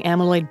 testing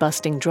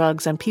amyloid-busting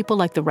drugs on people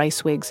like the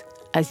Reiswigs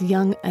as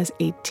young as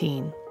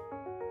 18.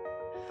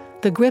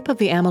 The grip of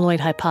the amyloid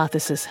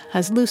hypothesis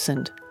has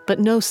loosened, but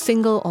no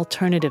single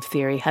alternative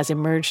theory has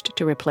emerged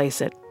to replace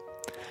it.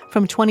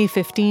 From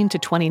 2015 to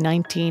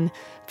 2019,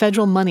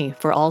 federal money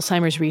for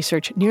Alzheimer's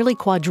research nearly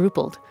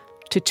quadrupled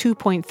to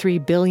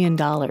 $2.3 billion.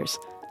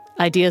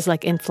 Ideas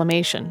like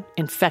inflammation,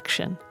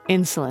 infection,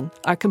 insulin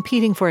are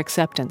competing for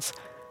acceptance.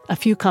 A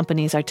few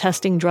companies are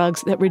testing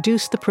drugs that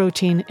reduce the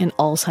protein in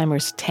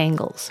Alzheimer's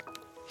tangles.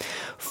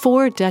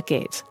 4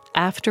 decades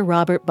after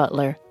Robert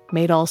Butler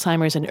made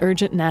Alzheimer's an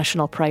urgent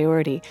national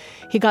priority,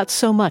 he got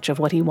so much of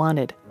what he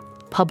wanted: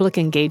 public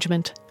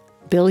engagement,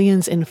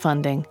 billions in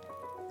funding,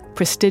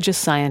 prestigious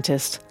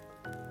scientists,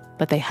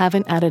 but they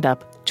haven't added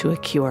up to a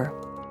cure.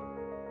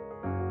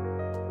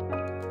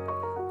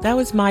 That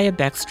was Maya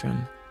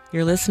Beckstrom.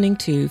 You're listening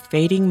to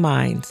Fading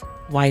Minds,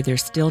 Why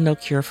There's Still No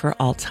Cure for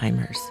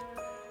Alzheimer's.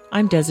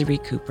 I'm Desiree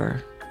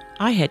Cooper.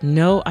 I had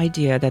no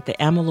idea that the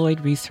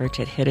amyloid research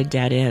had hit a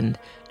dead end,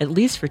 at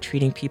least for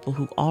treating people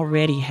who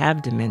already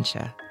have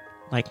dementia,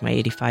 like my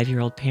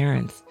 85-year-old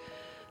parents.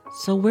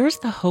 So where's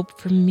the hope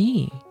for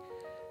me?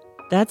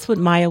 That's what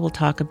Maya will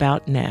talk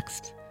about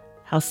next.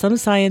 How some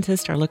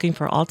scientists are looking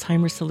for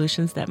Alzheimer's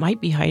solutions that might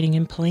be hiding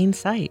in plain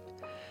sight.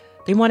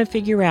 They want to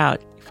figure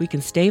out if we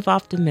can stave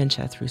off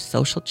dementia through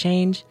social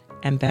change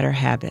and better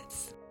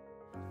habits.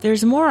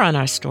 There's more on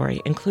our story,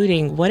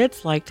 including what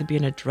it's like to be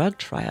in a drug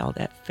trial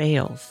that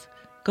fails.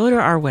 Go to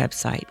our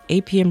website,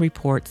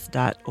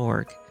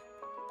 apmreports.org.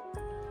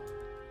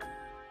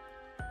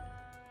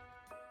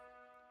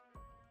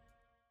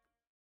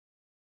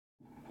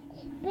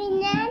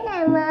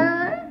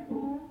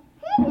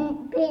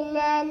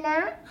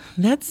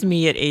 That's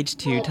me at age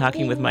 2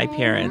 talking with my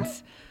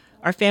parents.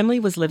 Our family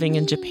was living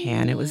in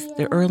Japan. It was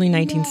the early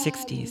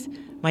 1960s.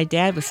 My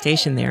dad was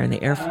stationed there in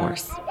the Air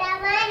Force.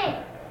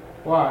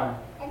 Why?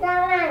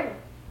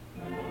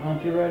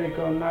 Aren't you ready to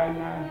go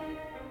night-night?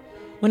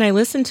 When I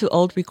listen to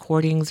old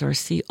recordings or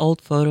see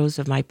old photos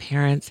of my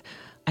parents,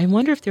 I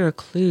wonder if there are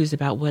clues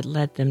about what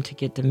led them to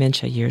get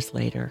dementia years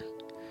later.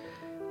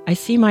 I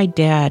see my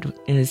dad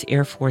in his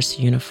Air Force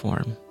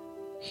uniform.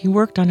 He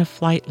worked on a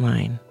flight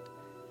line.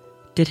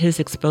 Did his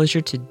exposure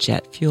to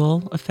jet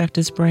fuel affect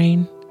his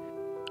brain?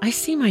 I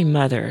see my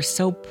mother,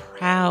 so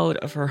proud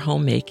of her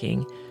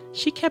homemaking.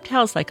 She kept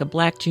house like a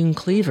black June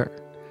cleaver.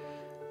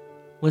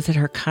 Was it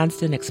her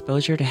constant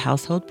exposure to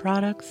household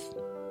products?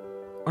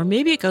 Or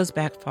maybe it goes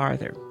back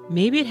farther.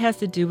 Maybe it has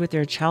to do with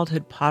their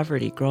childhood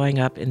poverty growing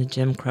up in the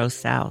Jim Crow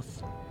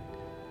South.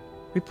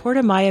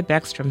 Reporter Maya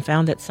Beckstrom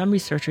found that some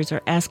researchers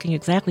are asking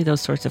exactly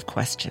those sorts of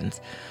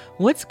questions.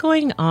 What's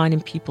going on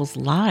in people's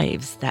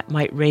lives that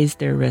might raise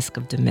their risk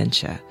of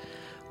dementia?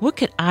 What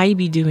could I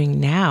be doing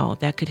now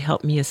that could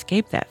help me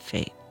escape that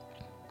fate?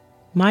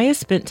 Maya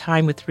spent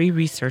time with 3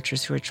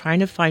 researchers who are trying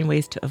to find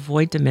ways to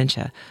avoid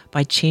dementia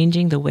by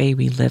changing the way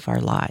we live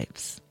our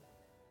lives.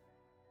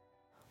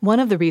 One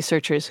of the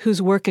researchers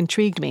whose work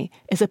intrigued me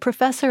is a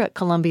professor at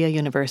Columbia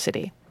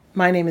University.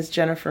 My name is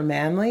Jennifer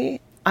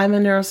Manley. I'm a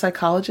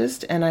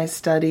neuropsychologist, and I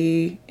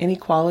study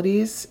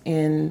inequalities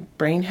in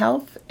brain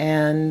health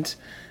and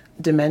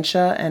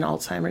dementia and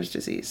Alzheimer's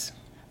disease.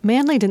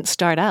 Manley didn't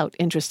start out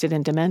interested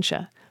in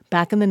dementia.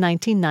 Back in the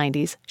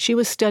 1990s, she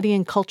was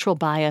studying cultural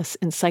bias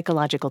in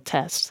psychological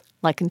tests,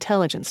 like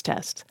intelligence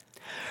tests.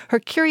 Her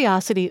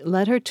curiosity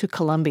led her to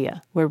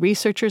Columbia, where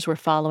researchers were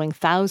following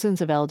thousands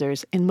of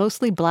elders in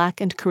mostly Black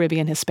and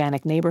Caribbean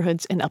Hispanic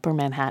neighborhoods in Upper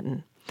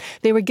Manhattan.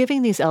 They were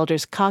giving these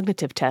elders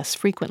cognitive tests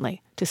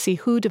frequently to see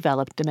who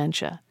developed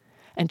dementia.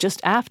 And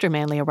just after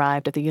Manley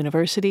arrived at the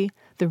university,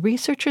 the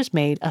researchers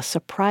made a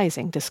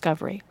surprising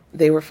discovery.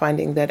 They were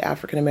finding that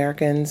African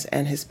Americans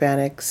and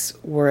Hispanics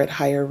were at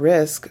higher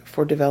risk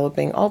for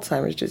developing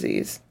Alzheimer's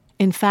disease.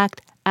 In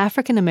fact,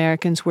 African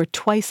Americans were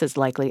twice as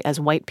likely as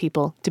white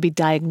people to be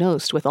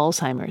diagnosed with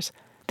Alzheimer's.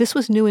 This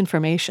was new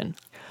information.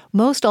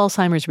 Most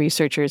Alzheimer's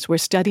researchers were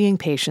studying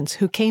patients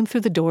who came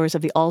through the doors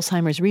of the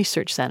Alzheimer's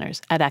research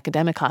centers at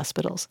academic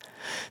hospitals.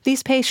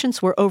 These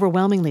patients were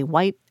overwhelmingly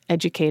white,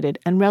 educated,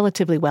 and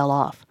relatively well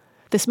off.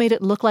 This made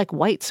it look like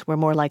whites were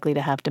more likely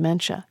to have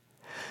dementia.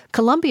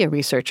 Columbia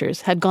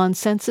researchers had gone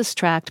census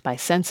tract by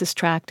census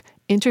tract,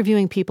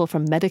 interviewing people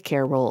from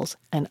Medicare rolls,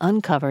 and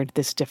uncovered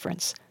this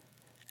difference.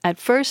 At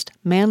first,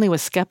 Manley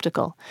was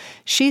skeptical.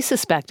 She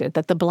suspected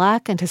that the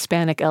Black and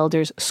Hispanic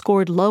elders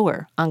scored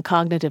lower on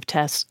cognitive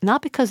tests,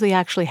 not because they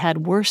actually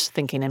had worse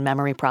thinking and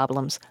memory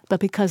problems, but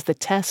because the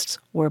tests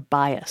were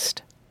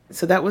biased.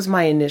 So that was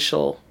my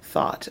initial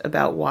thought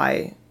about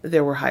why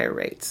there were higher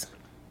rates.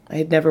 I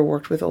had never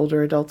worked with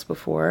older adults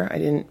before. I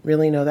didn't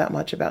really know that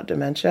much about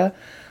dementia,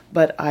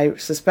 but I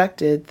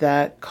suspected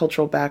that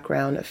cultural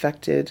background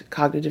affected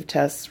cognitive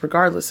tests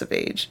regardless of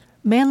age.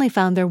 Manley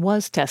found there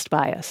was test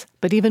bias,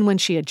 but even when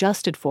she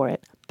adjusted for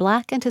it,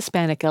 Black and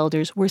Hispanic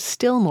elders were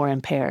still more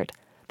impaired.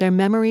 Their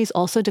memories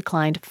also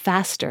declined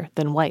faster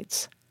than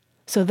whites.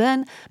 So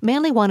then,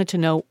 Manley wanted to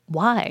know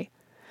why.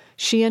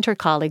 She and her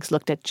colleagues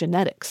looked at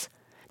genetics.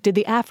 Did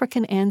the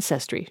African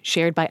ancestry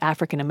shared by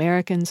African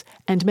Americans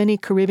and many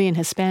Caribbean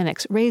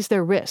Hispanics raise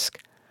their risk?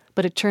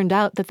 But it turned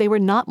out that they were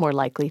not more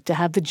likely to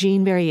have the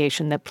gene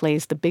variation that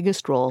plays the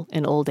biggest role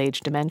in old age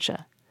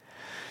dementia.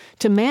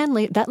 To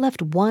Manley, that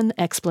left one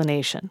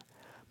explanation.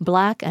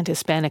 Black and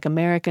Hispanic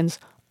Americans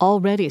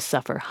already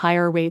suffer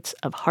higher rates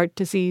of heart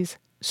disease,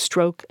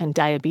 stroke, and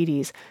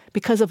diabetes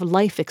because of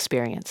life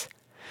experience.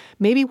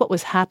 Maybe what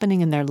was happening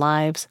in their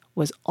lives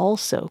was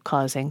also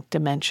causing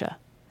dementia.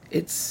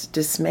 It's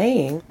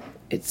dismaying.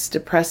 It's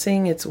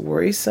depressing. It's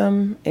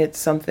worrisome. It's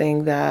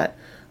something that,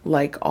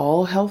 like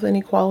all health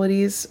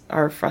inequalities,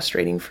 are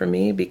frustrating for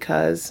me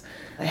because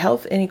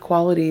health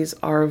inequalities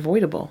are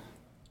avoidable.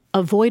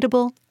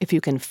 Avoidable if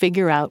you can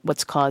figure out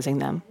what's causing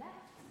them.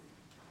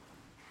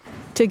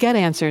 To get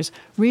answers,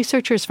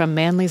 researchers from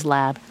Manley's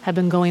lab have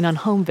been going on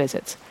home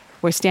visits.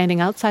 We're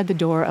standing outside the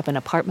door of an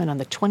apartment on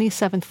the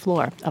 27th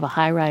floor of a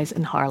high-rise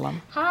in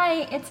Harlem.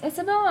 Hi, it's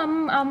Isabel.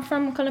 I'm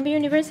from Columbia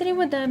University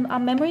with the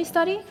memory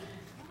study.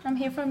 I'm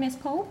here for Miss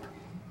Pope.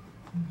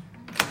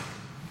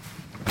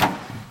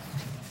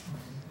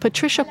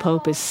 Patricia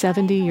Pope is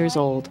 70 years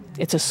old.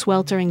 It's a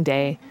sweltering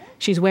day.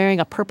 She's wearing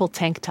a purple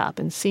tank top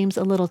and seems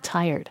a little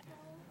tired.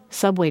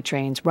 Subway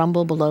trains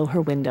rumble below her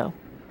window.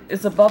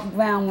 It's above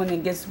ground when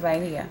it gets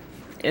right here.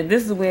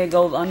 This is where it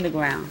goes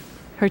underground.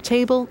 Her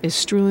table is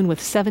strewn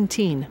with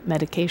 17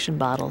 medication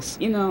bottles.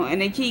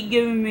 And they keep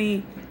giving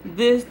me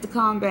this to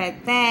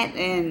combat that,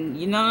 and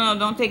no,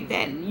 don't take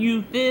that,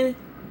 use this.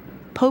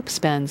 Pope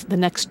spends the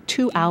next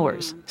 2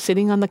 hours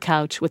sitting on the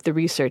couch with the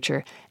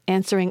researcher,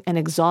 answering an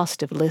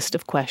exhaustive list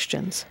of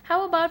questions.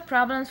 How about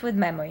problems with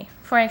memory?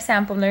 For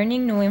example,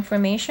 learning new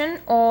information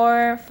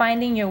or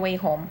finding your way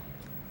home?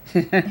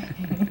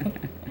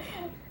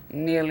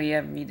 nearly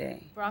every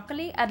day.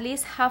 Broccoli, at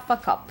least half a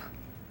cup.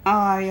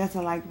 Oh, yes,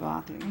 I like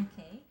broccoli.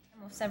 Okay.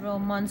 Several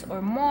months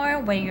or more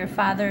when your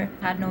father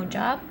had no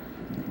job.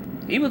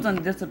 He was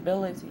on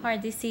disability.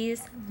 Heart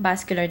disease,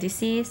 vascular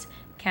disease,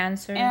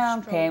 cancer.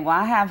 Okay, well,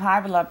 I have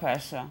high blood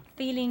pressure.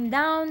 Feeling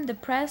down,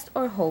 depressed,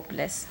 or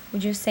hopeless?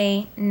 Would you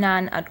say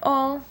none at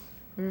all?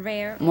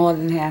 Rare? More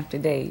than half the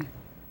day.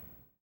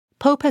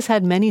 Pope has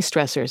had many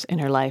stressors in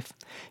her life.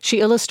 She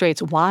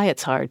illustrates why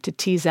it's hard to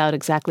tease out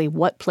exactly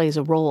what plays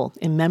a role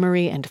in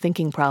memory and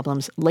thinking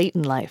problems late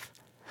in life.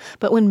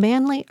 But when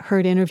Manley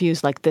heard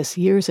interviews like this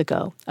years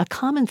ago, a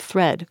common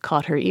thread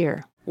caught her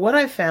ear. What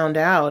I found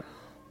out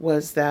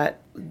was that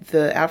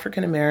the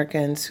African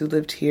Americans who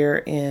lived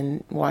here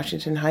in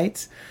Washington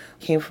Heights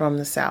came from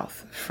the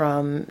South,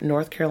 from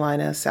North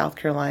Carolina, South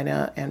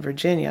Carolina, and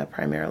Virginia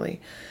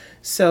primarily.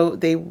 So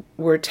they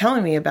were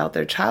telling me about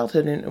their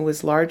childhood, and it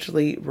was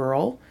largely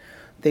rural.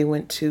 They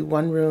went to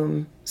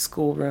one-room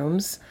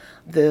schoolrooms.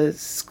 The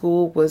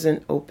school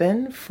wasn't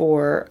open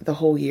for the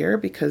whole year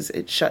because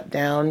it shut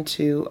down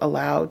to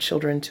allow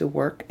children to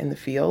work in the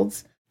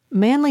fields.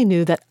 Manley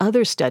knew that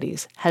other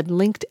studies had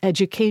linked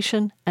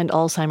education and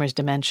Alzheimer's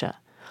dementia.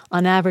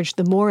 On average,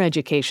 the more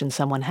education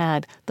someone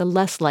had, the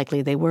less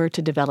likely they were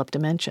to develop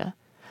dementia.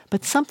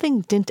 But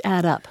something didn't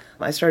add up.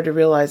 I started to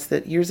realize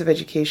that years of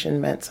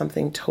education meant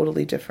something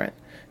totally different,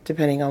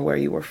 depending on where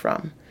you were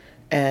from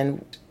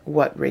and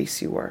what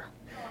race you were.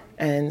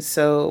 And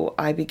so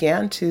I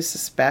began to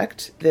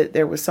suspect that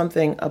there was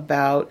something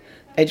about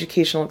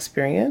educational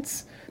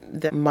experience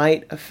that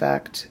might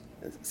affect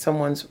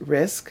someone's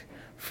risk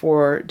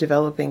for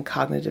developing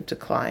cognitive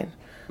decline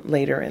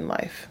later in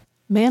life.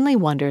 Manley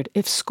wondered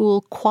if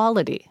school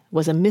quality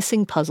was a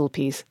missing puzzle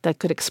piece that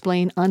could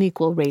explain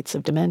unequal rates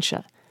of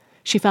dementia.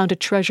 She found a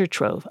treasure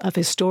trove of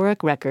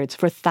historic records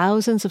for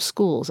thousands of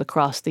schools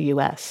across the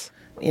U.S.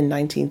 In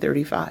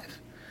 1935,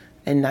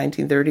 in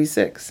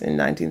 1936, in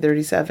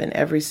 1937,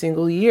 every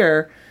single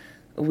year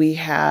we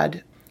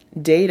had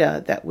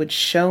data that would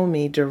show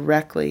me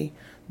directly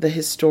the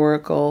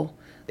historical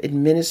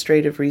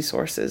administrative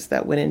resources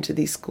that went into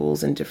these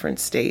schools in different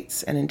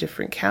states and in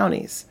different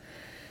counties.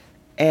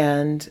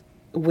 And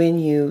when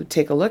you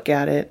take a look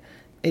at it,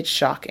 it's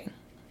shocking.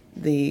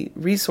 The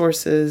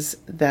resources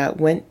that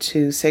went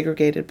to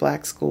segregated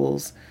Black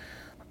schools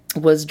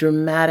was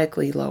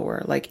dramatically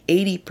lower, like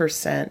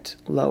 80%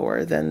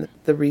 lower than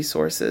the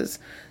resources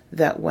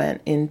that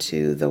went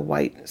into the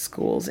white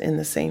schools in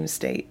the same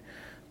state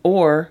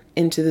or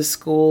into the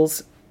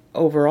schools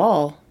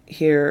overall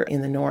here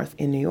in the North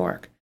in New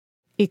York.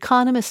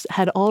 Economists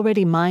had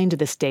already mined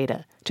this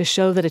data to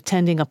show that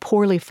attending a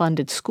poorly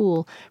funded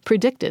school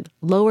predicted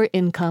lower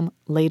income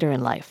later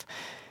in life.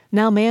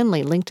 Now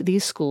Manley linked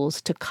these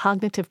schools to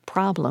cognitive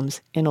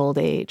problems in old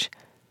age.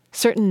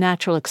 Certain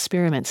natural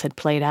experiments had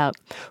played out.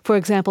 For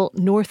example,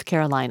 North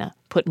Carolina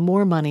put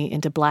more money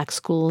into Black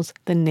schools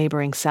than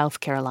neighboring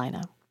South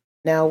Carolina.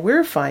 Now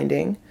we're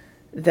finding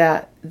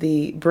that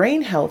the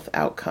brain health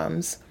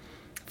outcomes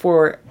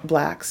for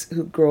Blacks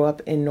who grow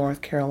up in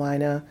North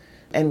Carolina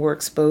and were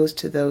exposed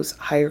to those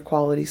higher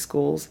quality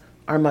schools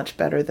are much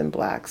better than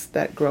Blacks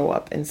that grow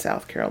up in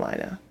South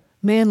Carolina.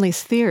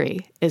 Manley's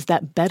theory is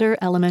that better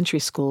elementary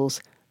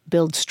schools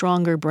build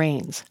stronger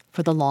brains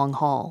for the long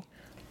haul.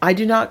 I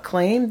do not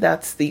claim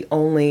that's the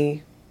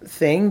only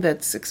thing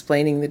that's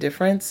explaining the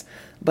difference,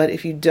 but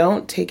if you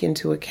don't take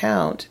into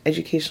account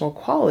educational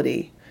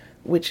quality,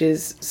 which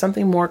is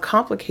something more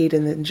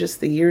complicated than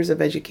just the years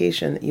of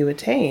education that you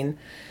attain,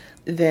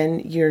 then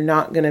you're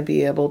not going to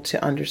be able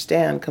to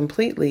understand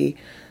completely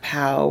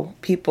how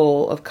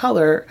people of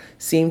color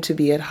seem to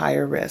be at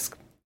higher risk.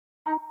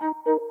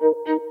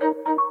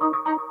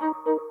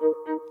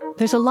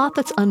 There's a lot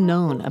that's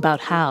unknown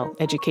about how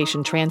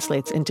education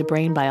translates into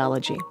brain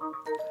biology.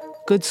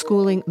 Good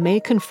schooling may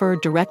confer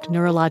direct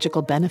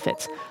neurological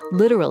benefits,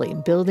 literally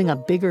building a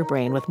bigger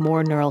brain with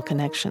more neural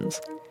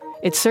connections.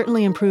 It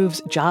certainly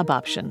improves job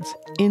options,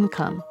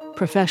 income,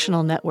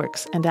 professional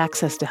networks, and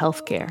access to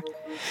health care.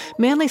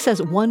 Manley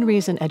says one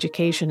reason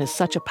education is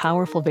such a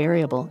powerful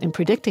variable in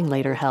predicting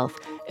later health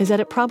is that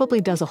it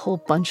probably does a whole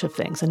bunch of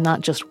things and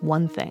not just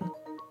one thing.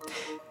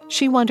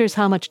 She wonders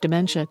how much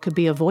dementia could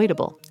be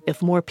avoidable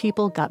if more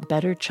people got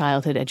better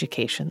childhood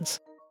educations.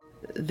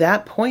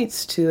 That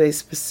points to a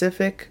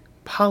specific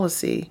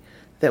policy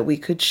that we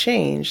could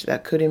change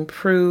that could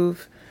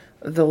improve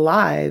the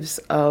lives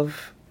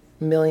of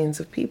millions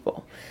of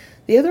people.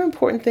 The other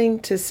important thing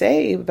to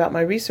say about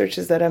my research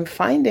is that I'm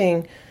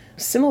finding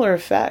similar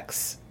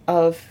effects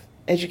of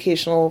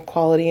educational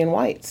quality in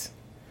whites.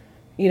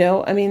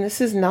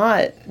 This is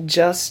not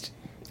just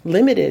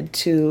limited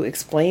to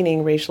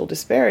explaining racial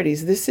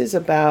disparities. This is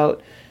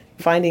about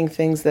finding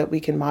things that we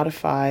can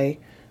modify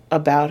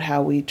about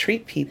how we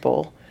treat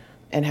people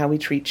and how we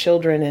treat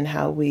children and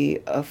how we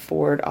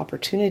afford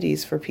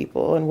opportunities for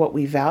people and what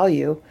we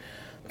value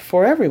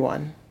for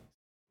everyone.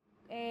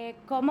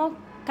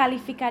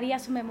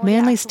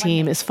 Manley's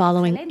team is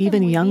following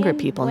even younger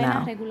people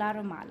now.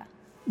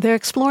 They're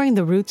exploring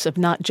the roots of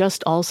not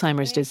just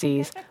Alzheimer's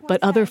disease,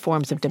 but other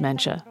forms of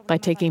dementia by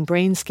taking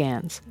brain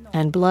scans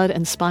and blood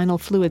and spinal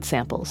fluid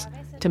samples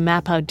to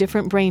map how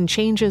different brain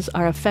changes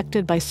are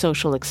affected by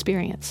social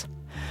experience.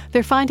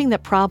 They're finding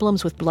that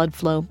problems with blood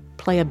flow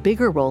play a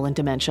bigger role in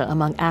dementia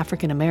among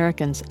African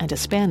Americans and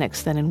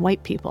Hispanics than in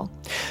white people.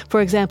 For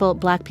example,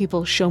 Black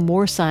people show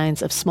more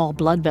signs of small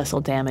blood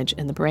vessel damage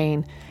in the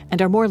brain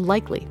and are more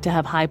likely to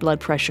have high blood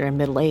pressure in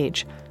middle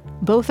age.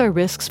 Both are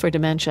risks for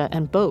dementia,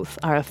 and both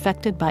are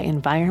affected by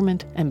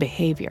environment and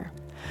behavior.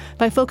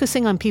 By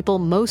focusing on people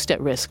most at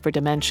risk for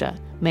dementia,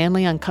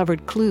 Manley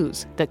uncovered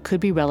clues that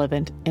could be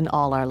relevant in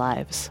all our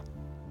lives.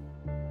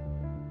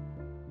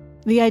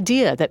 The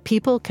idea that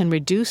people can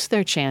reduce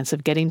their chance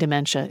of getting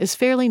dementia is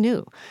fairly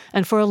new,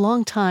 and for a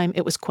long time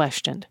it was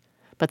questioned.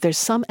 But there's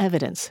some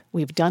evidence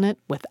we've done it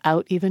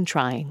without even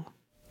trying.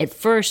 At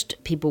first,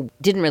 people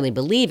didn't really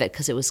believe it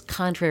because it was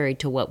contrary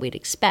to what we'd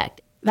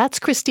expect. That's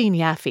Christine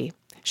Yaffe.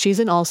 She's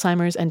an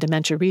Alzheimer's and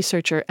dementia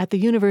researcher at the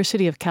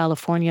University of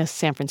California,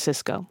 San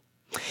Francisco.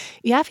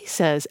 Yaffe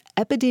says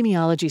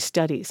epidemiology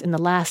studies in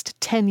the last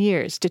 10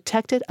 years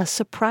detected a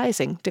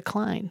surprising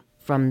decline.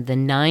 From the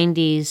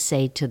 90s,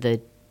 say, to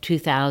the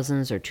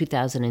 2000s or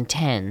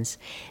 2010s,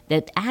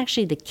 that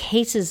actually the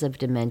cases of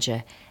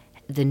dementia,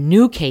 the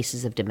new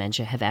cases of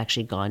dementia, have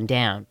actually gone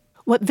down.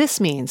 What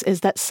this means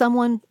is that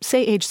someone,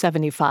 say age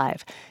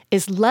 75,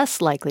 is less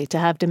likely to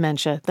have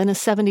dementia than a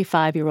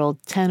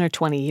 75-year-old 10 or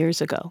 20 years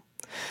ago.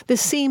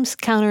 This seems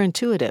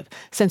counterintuitive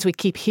since we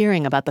keep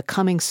hearing about the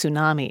coming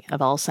tsunami of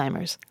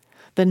Alzheimer's.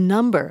 The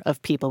number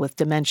of people with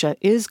dementia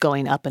is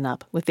going up and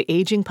up with the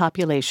aging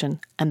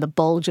population and the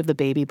bulge of the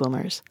baby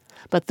boomers.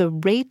 But the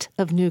rate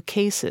of new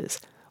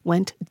cases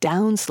went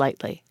down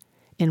slightly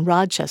in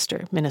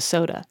Rochester,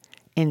 Minnesota,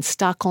 in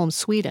Stockholm,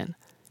 Sweden,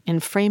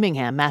 in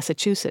Framingham,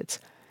 Massachusetts,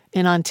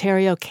 in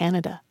Ontario,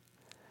 Canada.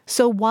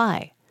 So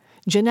why?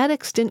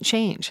 Genetics didn't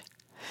change.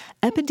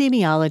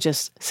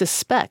 Epidemiologists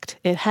suspect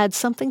it had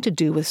something to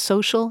do with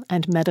social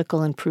and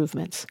medical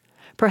improvements,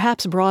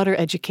 perhaps broader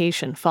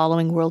education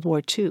following World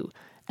War II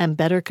and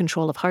better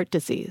control of heart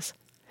disease.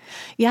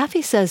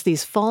 Yaffe says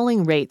these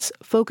falling rates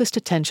focused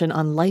attention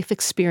on life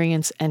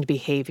experience and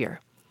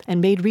behavior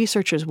and made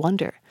researchers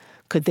wonder,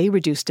 could they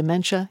reduce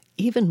dementia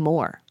even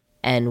more?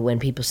 And when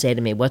people say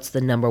to me, what's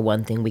the number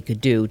one thing we could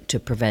do to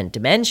prevent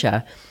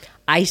dementia?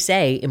 I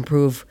say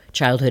improve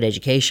childhood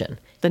education.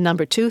 The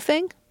number two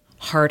thing?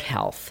 Heart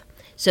health.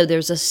 So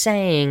there's a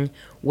saying,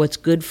 what's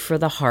good for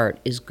the heart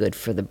is good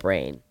for the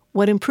brain.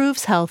 What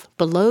improves health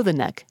below the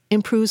neck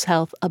improves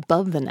health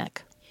above the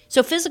neck.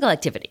 So physical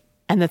activity.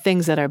 And the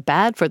things that are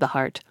bad for the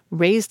heart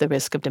raise the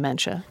risk of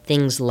dementia.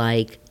 Things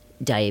like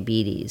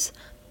diabetes,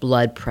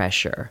 blood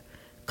pressure,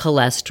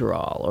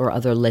 cholesterol or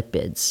other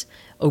lipids,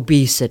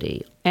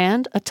 obesity.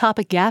 And a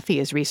topic Yaffe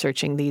is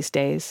researching these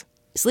days.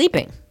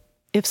 Sleeping.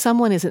 If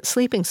someone isn't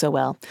sleeping so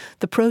well,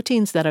 the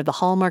proteins that are the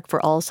hallmark for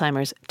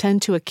Alzheimer's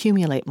tend to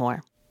accumulate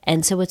more.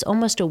 And so it's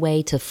almost a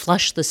way to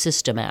flush the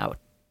system out.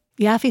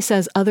 Yaffe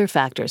says other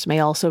factors may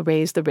also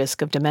raise the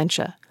risk of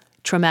dementia: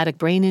 traumatic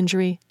brain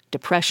injury,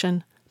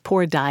 depression,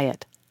 poor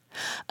diet.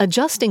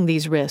 Adjusting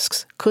these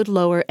risks could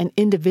lower an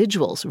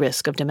individual's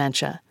risk of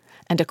dementia,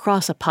 and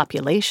across a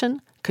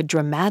population could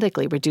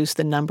dramatically reduce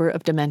the number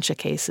of dementia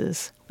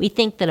cases. We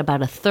think that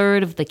about a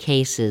third of the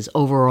cases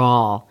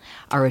overall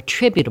are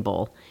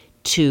attributable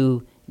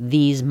to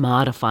these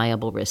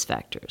modifiable risk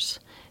factors: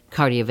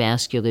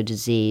 cardiovascular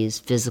disease,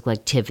 physical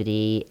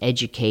activity,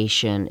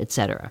 education,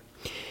 etc.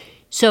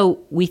 So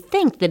we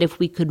think that if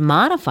we could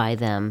modify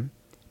them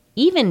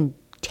even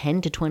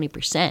 10 to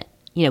 20%,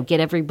 get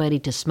everybody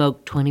to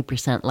smoke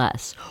 20%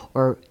 less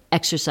or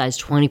exercise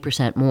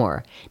 20%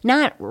 more,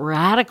 not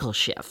radical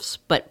shifts,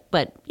 but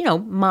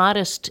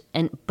modest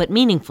but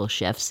meaningful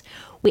shifts,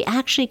 we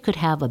actually could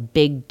have a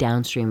big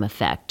downstream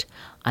effect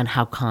on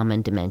how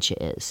common dementia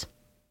is.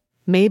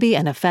 Maybe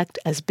an effect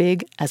as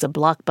big as a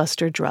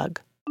blockbuster drug.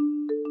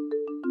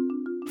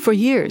 For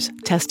years,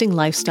 testing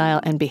lifestyle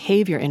and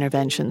behavior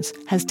interventions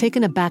has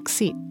taken a back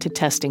seat to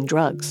testing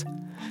drugs.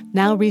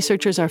 Now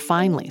researchers are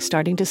finally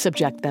starting to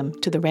subject them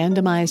to the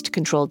randomized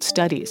controlled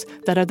studies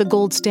that are the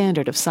gold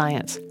standard of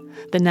science.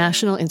 The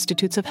National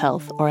Institutes of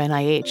Health, or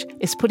NIH,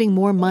 is putting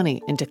more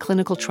money into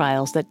clinical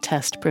trials that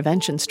test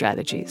prevention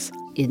strategies.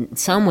 In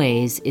some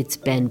ways, it's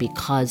been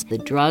because the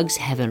drugs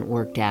haven't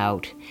worked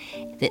out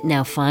that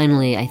now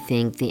finally I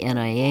think the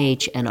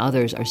NIH and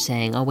others are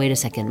saying, oh, wait a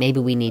second,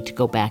 maybe we need to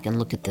go back and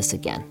look at this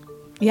again.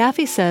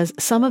 Yaffe says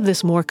some of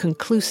this more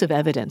conclusive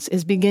evidence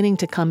is beginning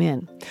to come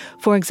in.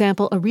 For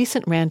example, a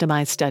recent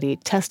randomized study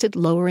tested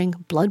lowering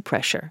blood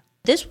pressure.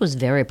 This was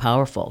very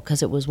powerful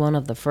because it was one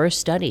of the first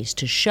studies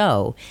to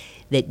show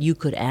that you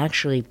could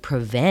actually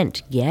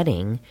prevent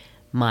getting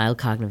mild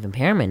cognitive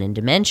impairment and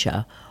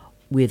dementia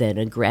with an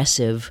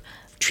aggressive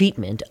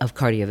treatment of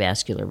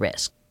cardiovascular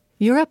risk.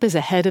 Europe is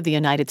ahead of the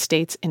United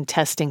States in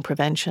testing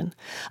prevention.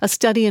 A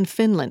study in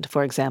Finland,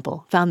 for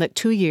example, found that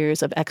 2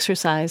 years of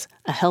exercise,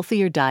 a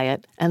healthier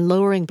diet, and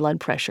lowering blood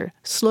pressure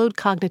slowed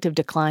cognitive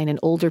decline in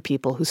older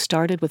people who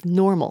started with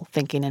normal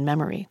thinking and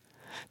memory.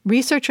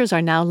 Researchers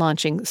are now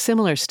launching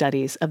similar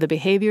studies of the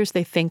behaviors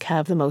they think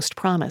have the most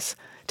promise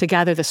to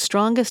gather the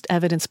strongest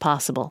evidence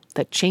possible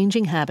that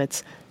changing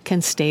habits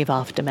can stave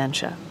off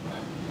dementia.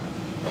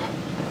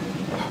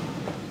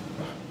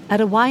 At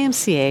a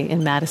YMCA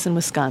in Madison,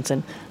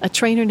 Wisconsin, a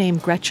trainer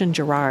named Gretchen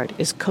Gerard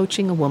is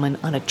coaching a woman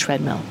on a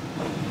treadmill.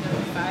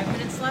 5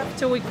 minutes left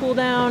till we cool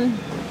down.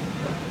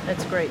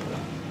 That's great.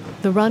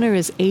 The runner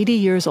is 80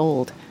 years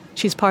old.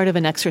 She's part of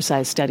an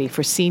exercise study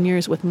for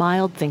seniors with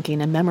mild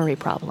thinking and memory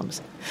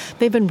problems.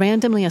 They've been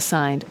randomly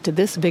assigned to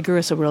this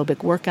vigorous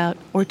aerobic workout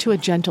or to a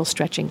gentle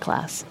stretching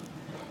class.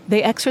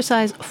 They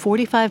exercise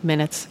 45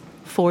 minutes,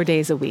 4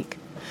 days a week.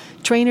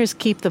 Trainers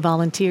keep the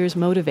volunteers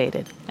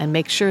motivated and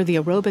make sure the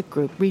aerobic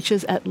group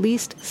reaches at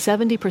least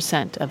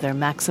 70% of their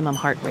maximum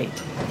heart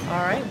rate. All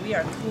right, we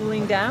are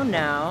cooling down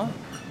now.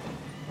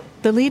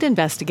 The lead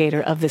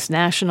investigator of this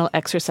national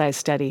exercise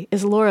study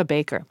is Laura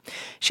Baker.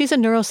 She's a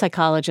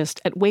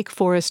neuropsychologist at Wake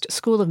Forest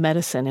School of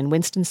Medicine in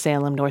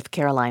Winston-Salem, North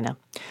Carolina.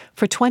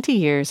 For 20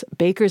 years,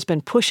 Baker's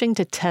been pushing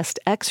to test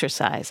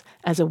exercise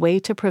as a way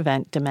to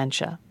prevent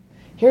dementia.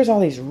 Here's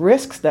all these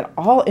risks that are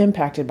all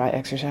impacted by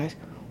exercise.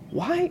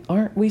 Why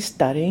aren't we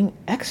studying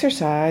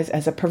exercise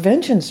as a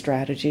prevention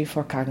strategy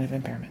for cognitive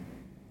impairment?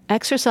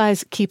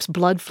 Exercise keeps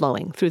blood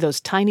flowing through those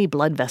tiny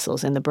blood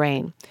vessels in the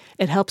brain.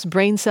 It helps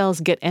brain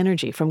cells get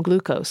energy from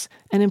glucose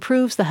and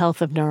improves the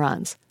health of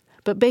neurons.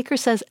 But Baker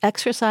says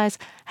exercise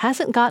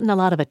hasn't gotten a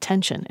lot of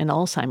attention in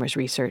Alzheimer's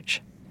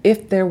research.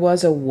 If there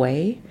was a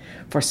way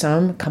for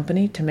some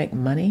company to make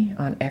money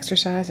on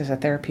exercise as a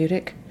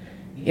therapeutic,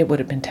 it would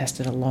have been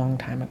tested a long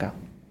time ago.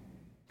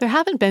 There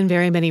haven't been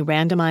very many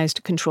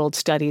randomized controlled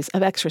studies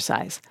of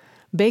exercise.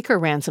 Baker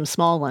ran some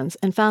small ones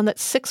and found that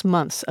 6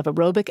 months of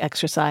aerobic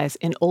exercise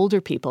in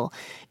older people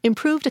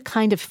improved a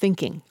kind of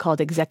thinking called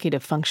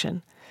executive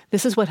function.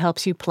 This is what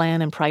helps you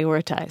plan and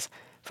prioritize.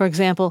 For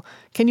example,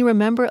 can you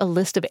remember a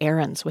list of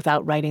errands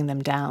without writing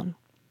them down?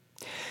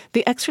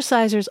 The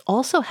exercisers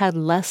also had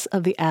less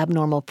of the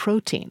abnormal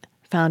protein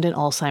found in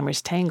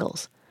Alzheimer's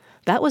tangles.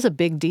 That was a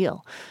big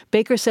deal.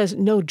 Baker says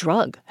no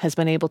drug has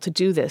been able to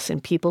do this in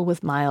people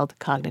with mild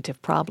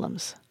cognitive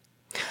problems.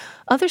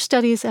 Other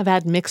studies have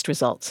had mixed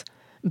results.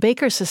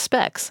 Baker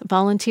suspects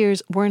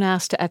volunteers weren't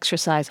asked to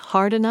exercise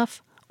hard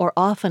enough or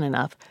often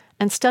enough,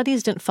 and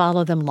studies didn't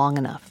follow them long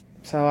enough.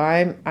 So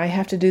I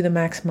have to do the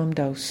maximum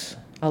dose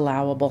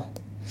allowable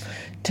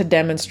to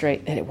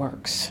demonstrate that it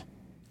works.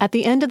 At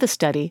the end of the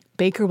study,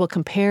 Baker will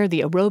compare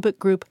the aerobic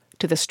group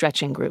to the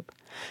stretching group.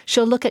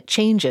 She'll look at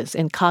changes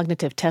in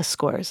cognitive test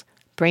scores,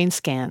 brain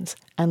scans,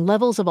 and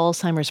levels of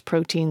Alzheimer's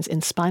proteins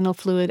in spinal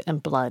fluid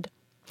and blood.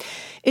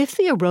 If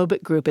the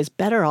aerobic group is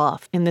better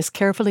off in this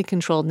carefully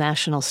controlled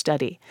national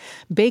study,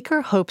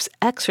 Baker hopes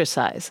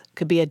exercise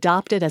could be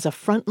adopted as a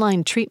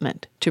frontline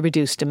treatment to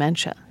reduce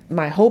dementia.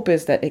 My hope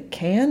is that it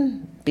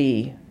can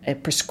be a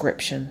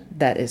prescription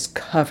that is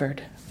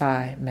covered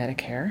by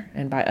Medicare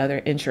and by other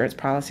insurance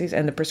policies,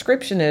 and the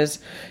prescription is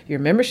your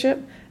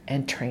membership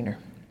and trainer.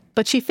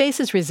 But she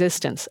faces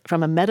resistance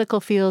from a medical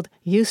field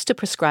used to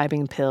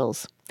prescribing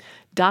pills.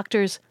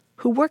 Doctors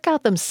who work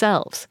out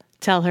themselves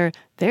tell her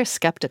they're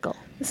skeptical.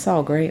 It's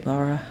all great,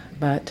 Laura,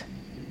 but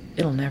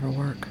it'll never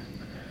work.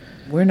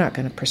 We're not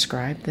going to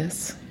prescribe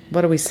this.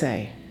 What do we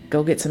say?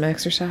 Go get some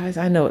exercise?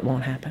 I know it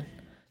won't happen.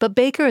 But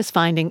Baker is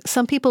finding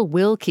some people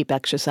will keep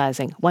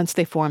exercising once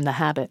they form the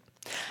habit.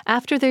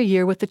 After their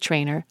year with the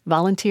trainer,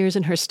 volunteers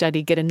in her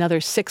study get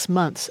another 6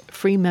 months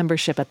free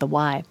membership at the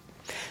Y.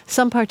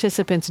 Some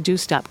participants do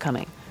stop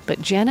coming,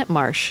 but Janet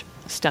Marsh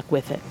stuck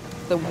with it.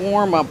 The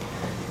warm-up,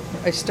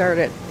 I start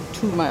at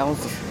 2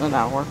 miles an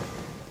hour.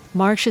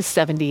 Marsh is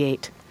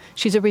 78.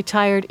 She's a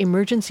retired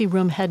emergency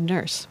room head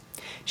nurse.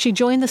 She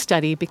joined the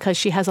study because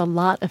she has a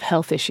lot of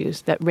health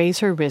issues that raise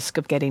her risk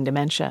of getting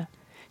dementia.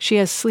 She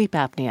has sleep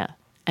apnea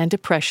and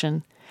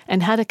depression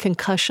and had a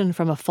concussion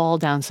from a fall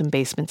down some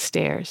basement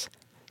stairs.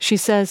 She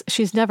says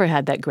she's never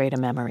had that great a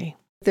memory.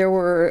 There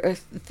were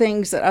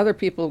things that other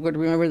people would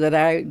remember that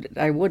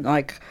I wouldn't,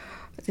 like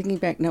thinking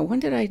back now,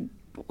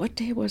 what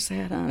day was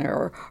that on?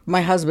 Or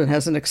my husband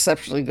has an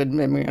exceptionally good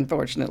memory,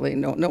 unfortunately.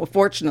 No,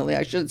 fortunately,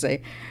 I should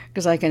say,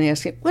 because I can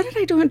ask him, what did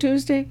I do on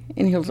Tuesday?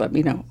 And he'll let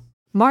me know.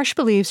 Marsh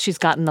believes she's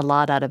gotten a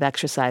lot out of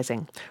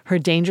exercising. Her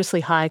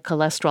dangerously high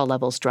cholesterol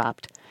levels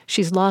dropped.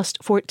 She's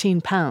lost 14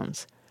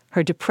 pounds.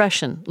 Her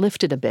depression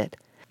lifted a bit.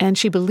 And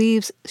she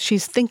believes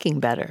she's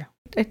thinking better.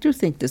 I do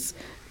think this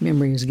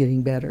memory is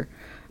getting better.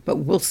 But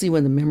we'll see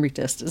when the memory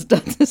test is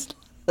done this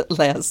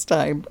last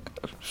time.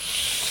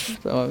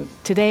 So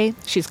today,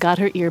 she's got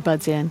her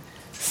earbuds in,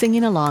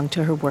 singing along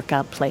to her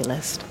workout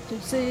playlist. To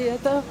see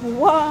at the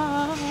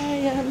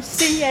YMCA.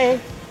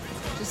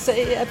 To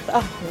see at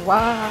the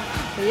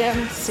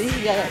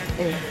YMCA.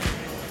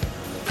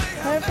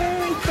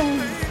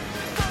 Everything.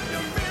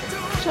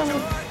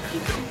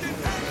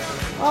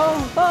 All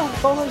the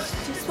boys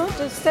just want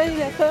to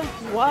stay at the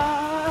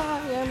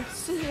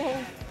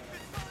YMCA.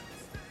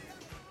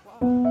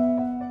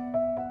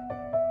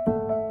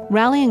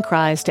 Rallying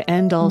cries to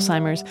end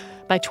Alzheimer's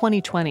by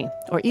 2020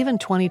 or even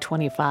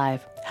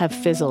 2025 have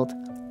fizzled.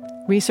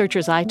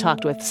 Researchers I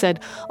talked with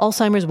said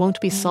Alzheimer's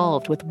won't be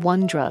solved with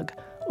one drug,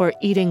 or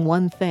eating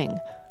one thing,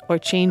 or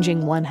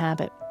changing one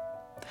habit.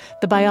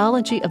 The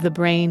biology of the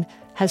brain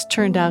has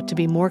turned out to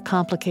be more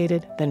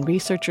complicated than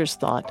researchers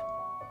thought.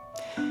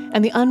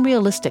 And the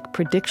unrealistic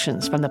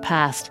predictions from the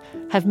past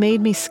have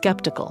made me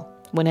skeptical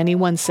when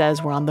anyone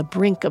says we're on the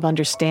brink of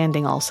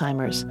understanding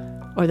Alzheimer's,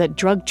 or that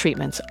drug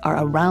treatments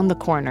are around the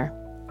corner.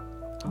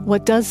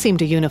 What does seem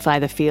to unify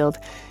the field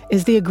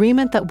is the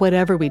agreement that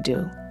whatever we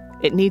do,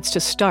 it needs to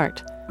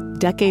start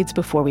decades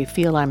before we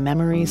feel our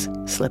memories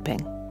slipping.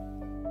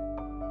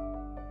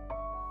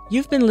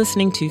 You've been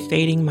listening to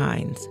Fading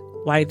Minds,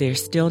 Why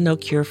There's Still No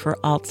Cure for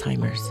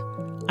Alzheimer's.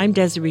 I'm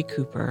Desiree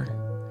Cooper.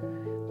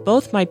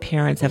 Both my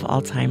parents have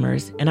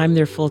Alzheimer's, and I'm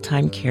their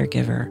full-time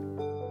caregiver.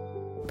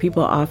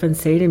 People often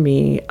say to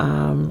me,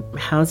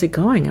 how's it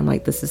going? I'm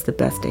like, this is the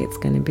best day it's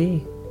going to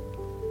be.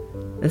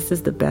 This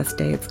is the best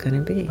day it's going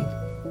to be.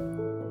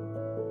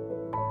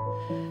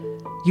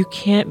 You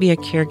can't be a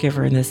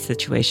caregiver in this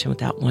situation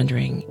without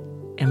wondering,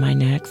 am I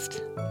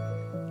next?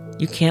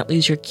 You can't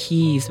lose your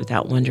keys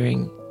without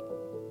wondering,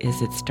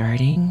 is it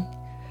starting?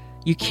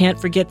 You can't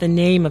forget the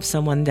name of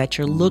someone that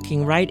you're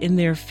looking right in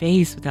their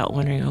face without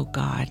wondering, oh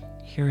God,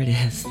 here it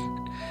is.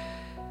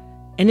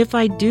 And if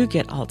I do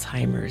get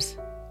Alzheimer's,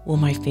 will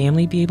my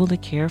family be able to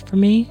care for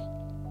me?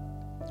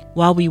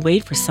 While we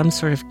wait for some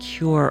sort of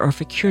cure, or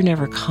if a cure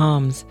never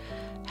comes,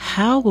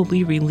 how will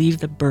we relieve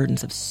the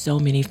burdens of so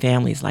many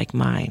families like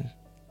mine?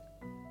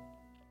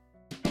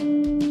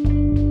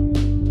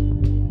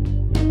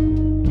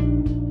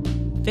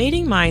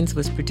 Fading Minds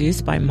was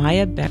produced by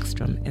Maya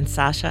Beckstrom and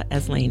Sasha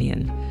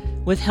Aslanian,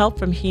 with help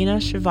from Hina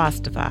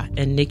Srivastava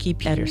and Nikki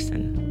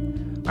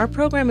Pedersen. Our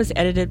program was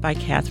edited by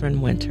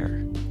Catherine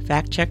Winter,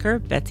 fact-checker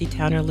Betsy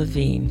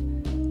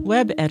Towner-Levine,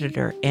 web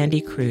editor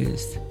Andy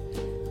Cruz,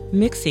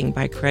 mixing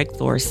by Craig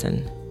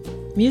Thorson,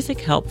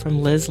 music help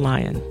from Liz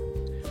Lyon.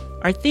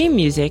 Our theme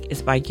music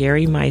is by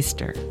Gary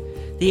Meister.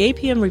 The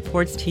APM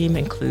Reports team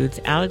includes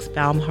Alex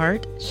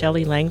Baumhart,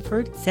 Shelley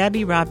Langford,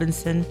 Sabby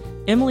Robinson,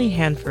 Emily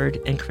Hanford,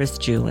 and Chris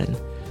Julin.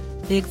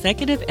 The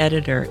executive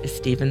editor is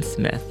Stephen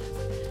Smith.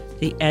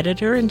 The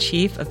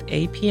editor-in-chief of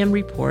APM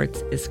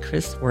Reports is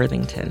Chris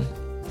Worthington.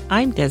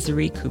 I'm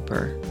Desiree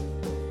Cooper.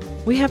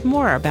 We have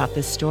more about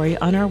this story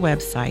on our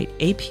website,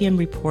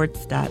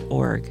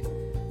 apmreports.org.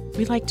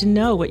 We'd like to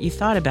know what you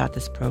thought about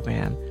this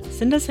program.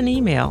 Send us an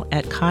email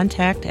at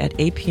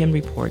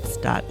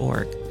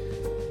contact@apmreports.org.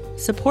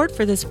 Support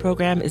for this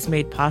program is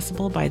made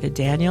possible by the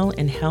Daniel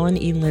and Helen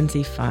E.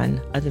 Lindsay Fund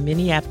of the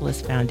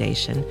Minneapolis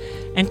Foundation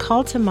and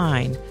Call to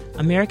Mind,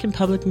 American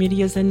Public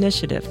Media's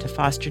initiative to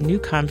foster new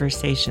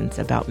conversations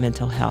about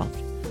mental health.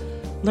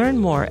 Learn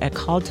more at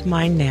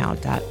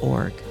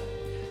calltomindnow.org.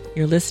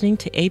 You're listening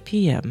to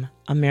APM,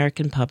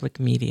 American Public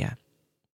Media.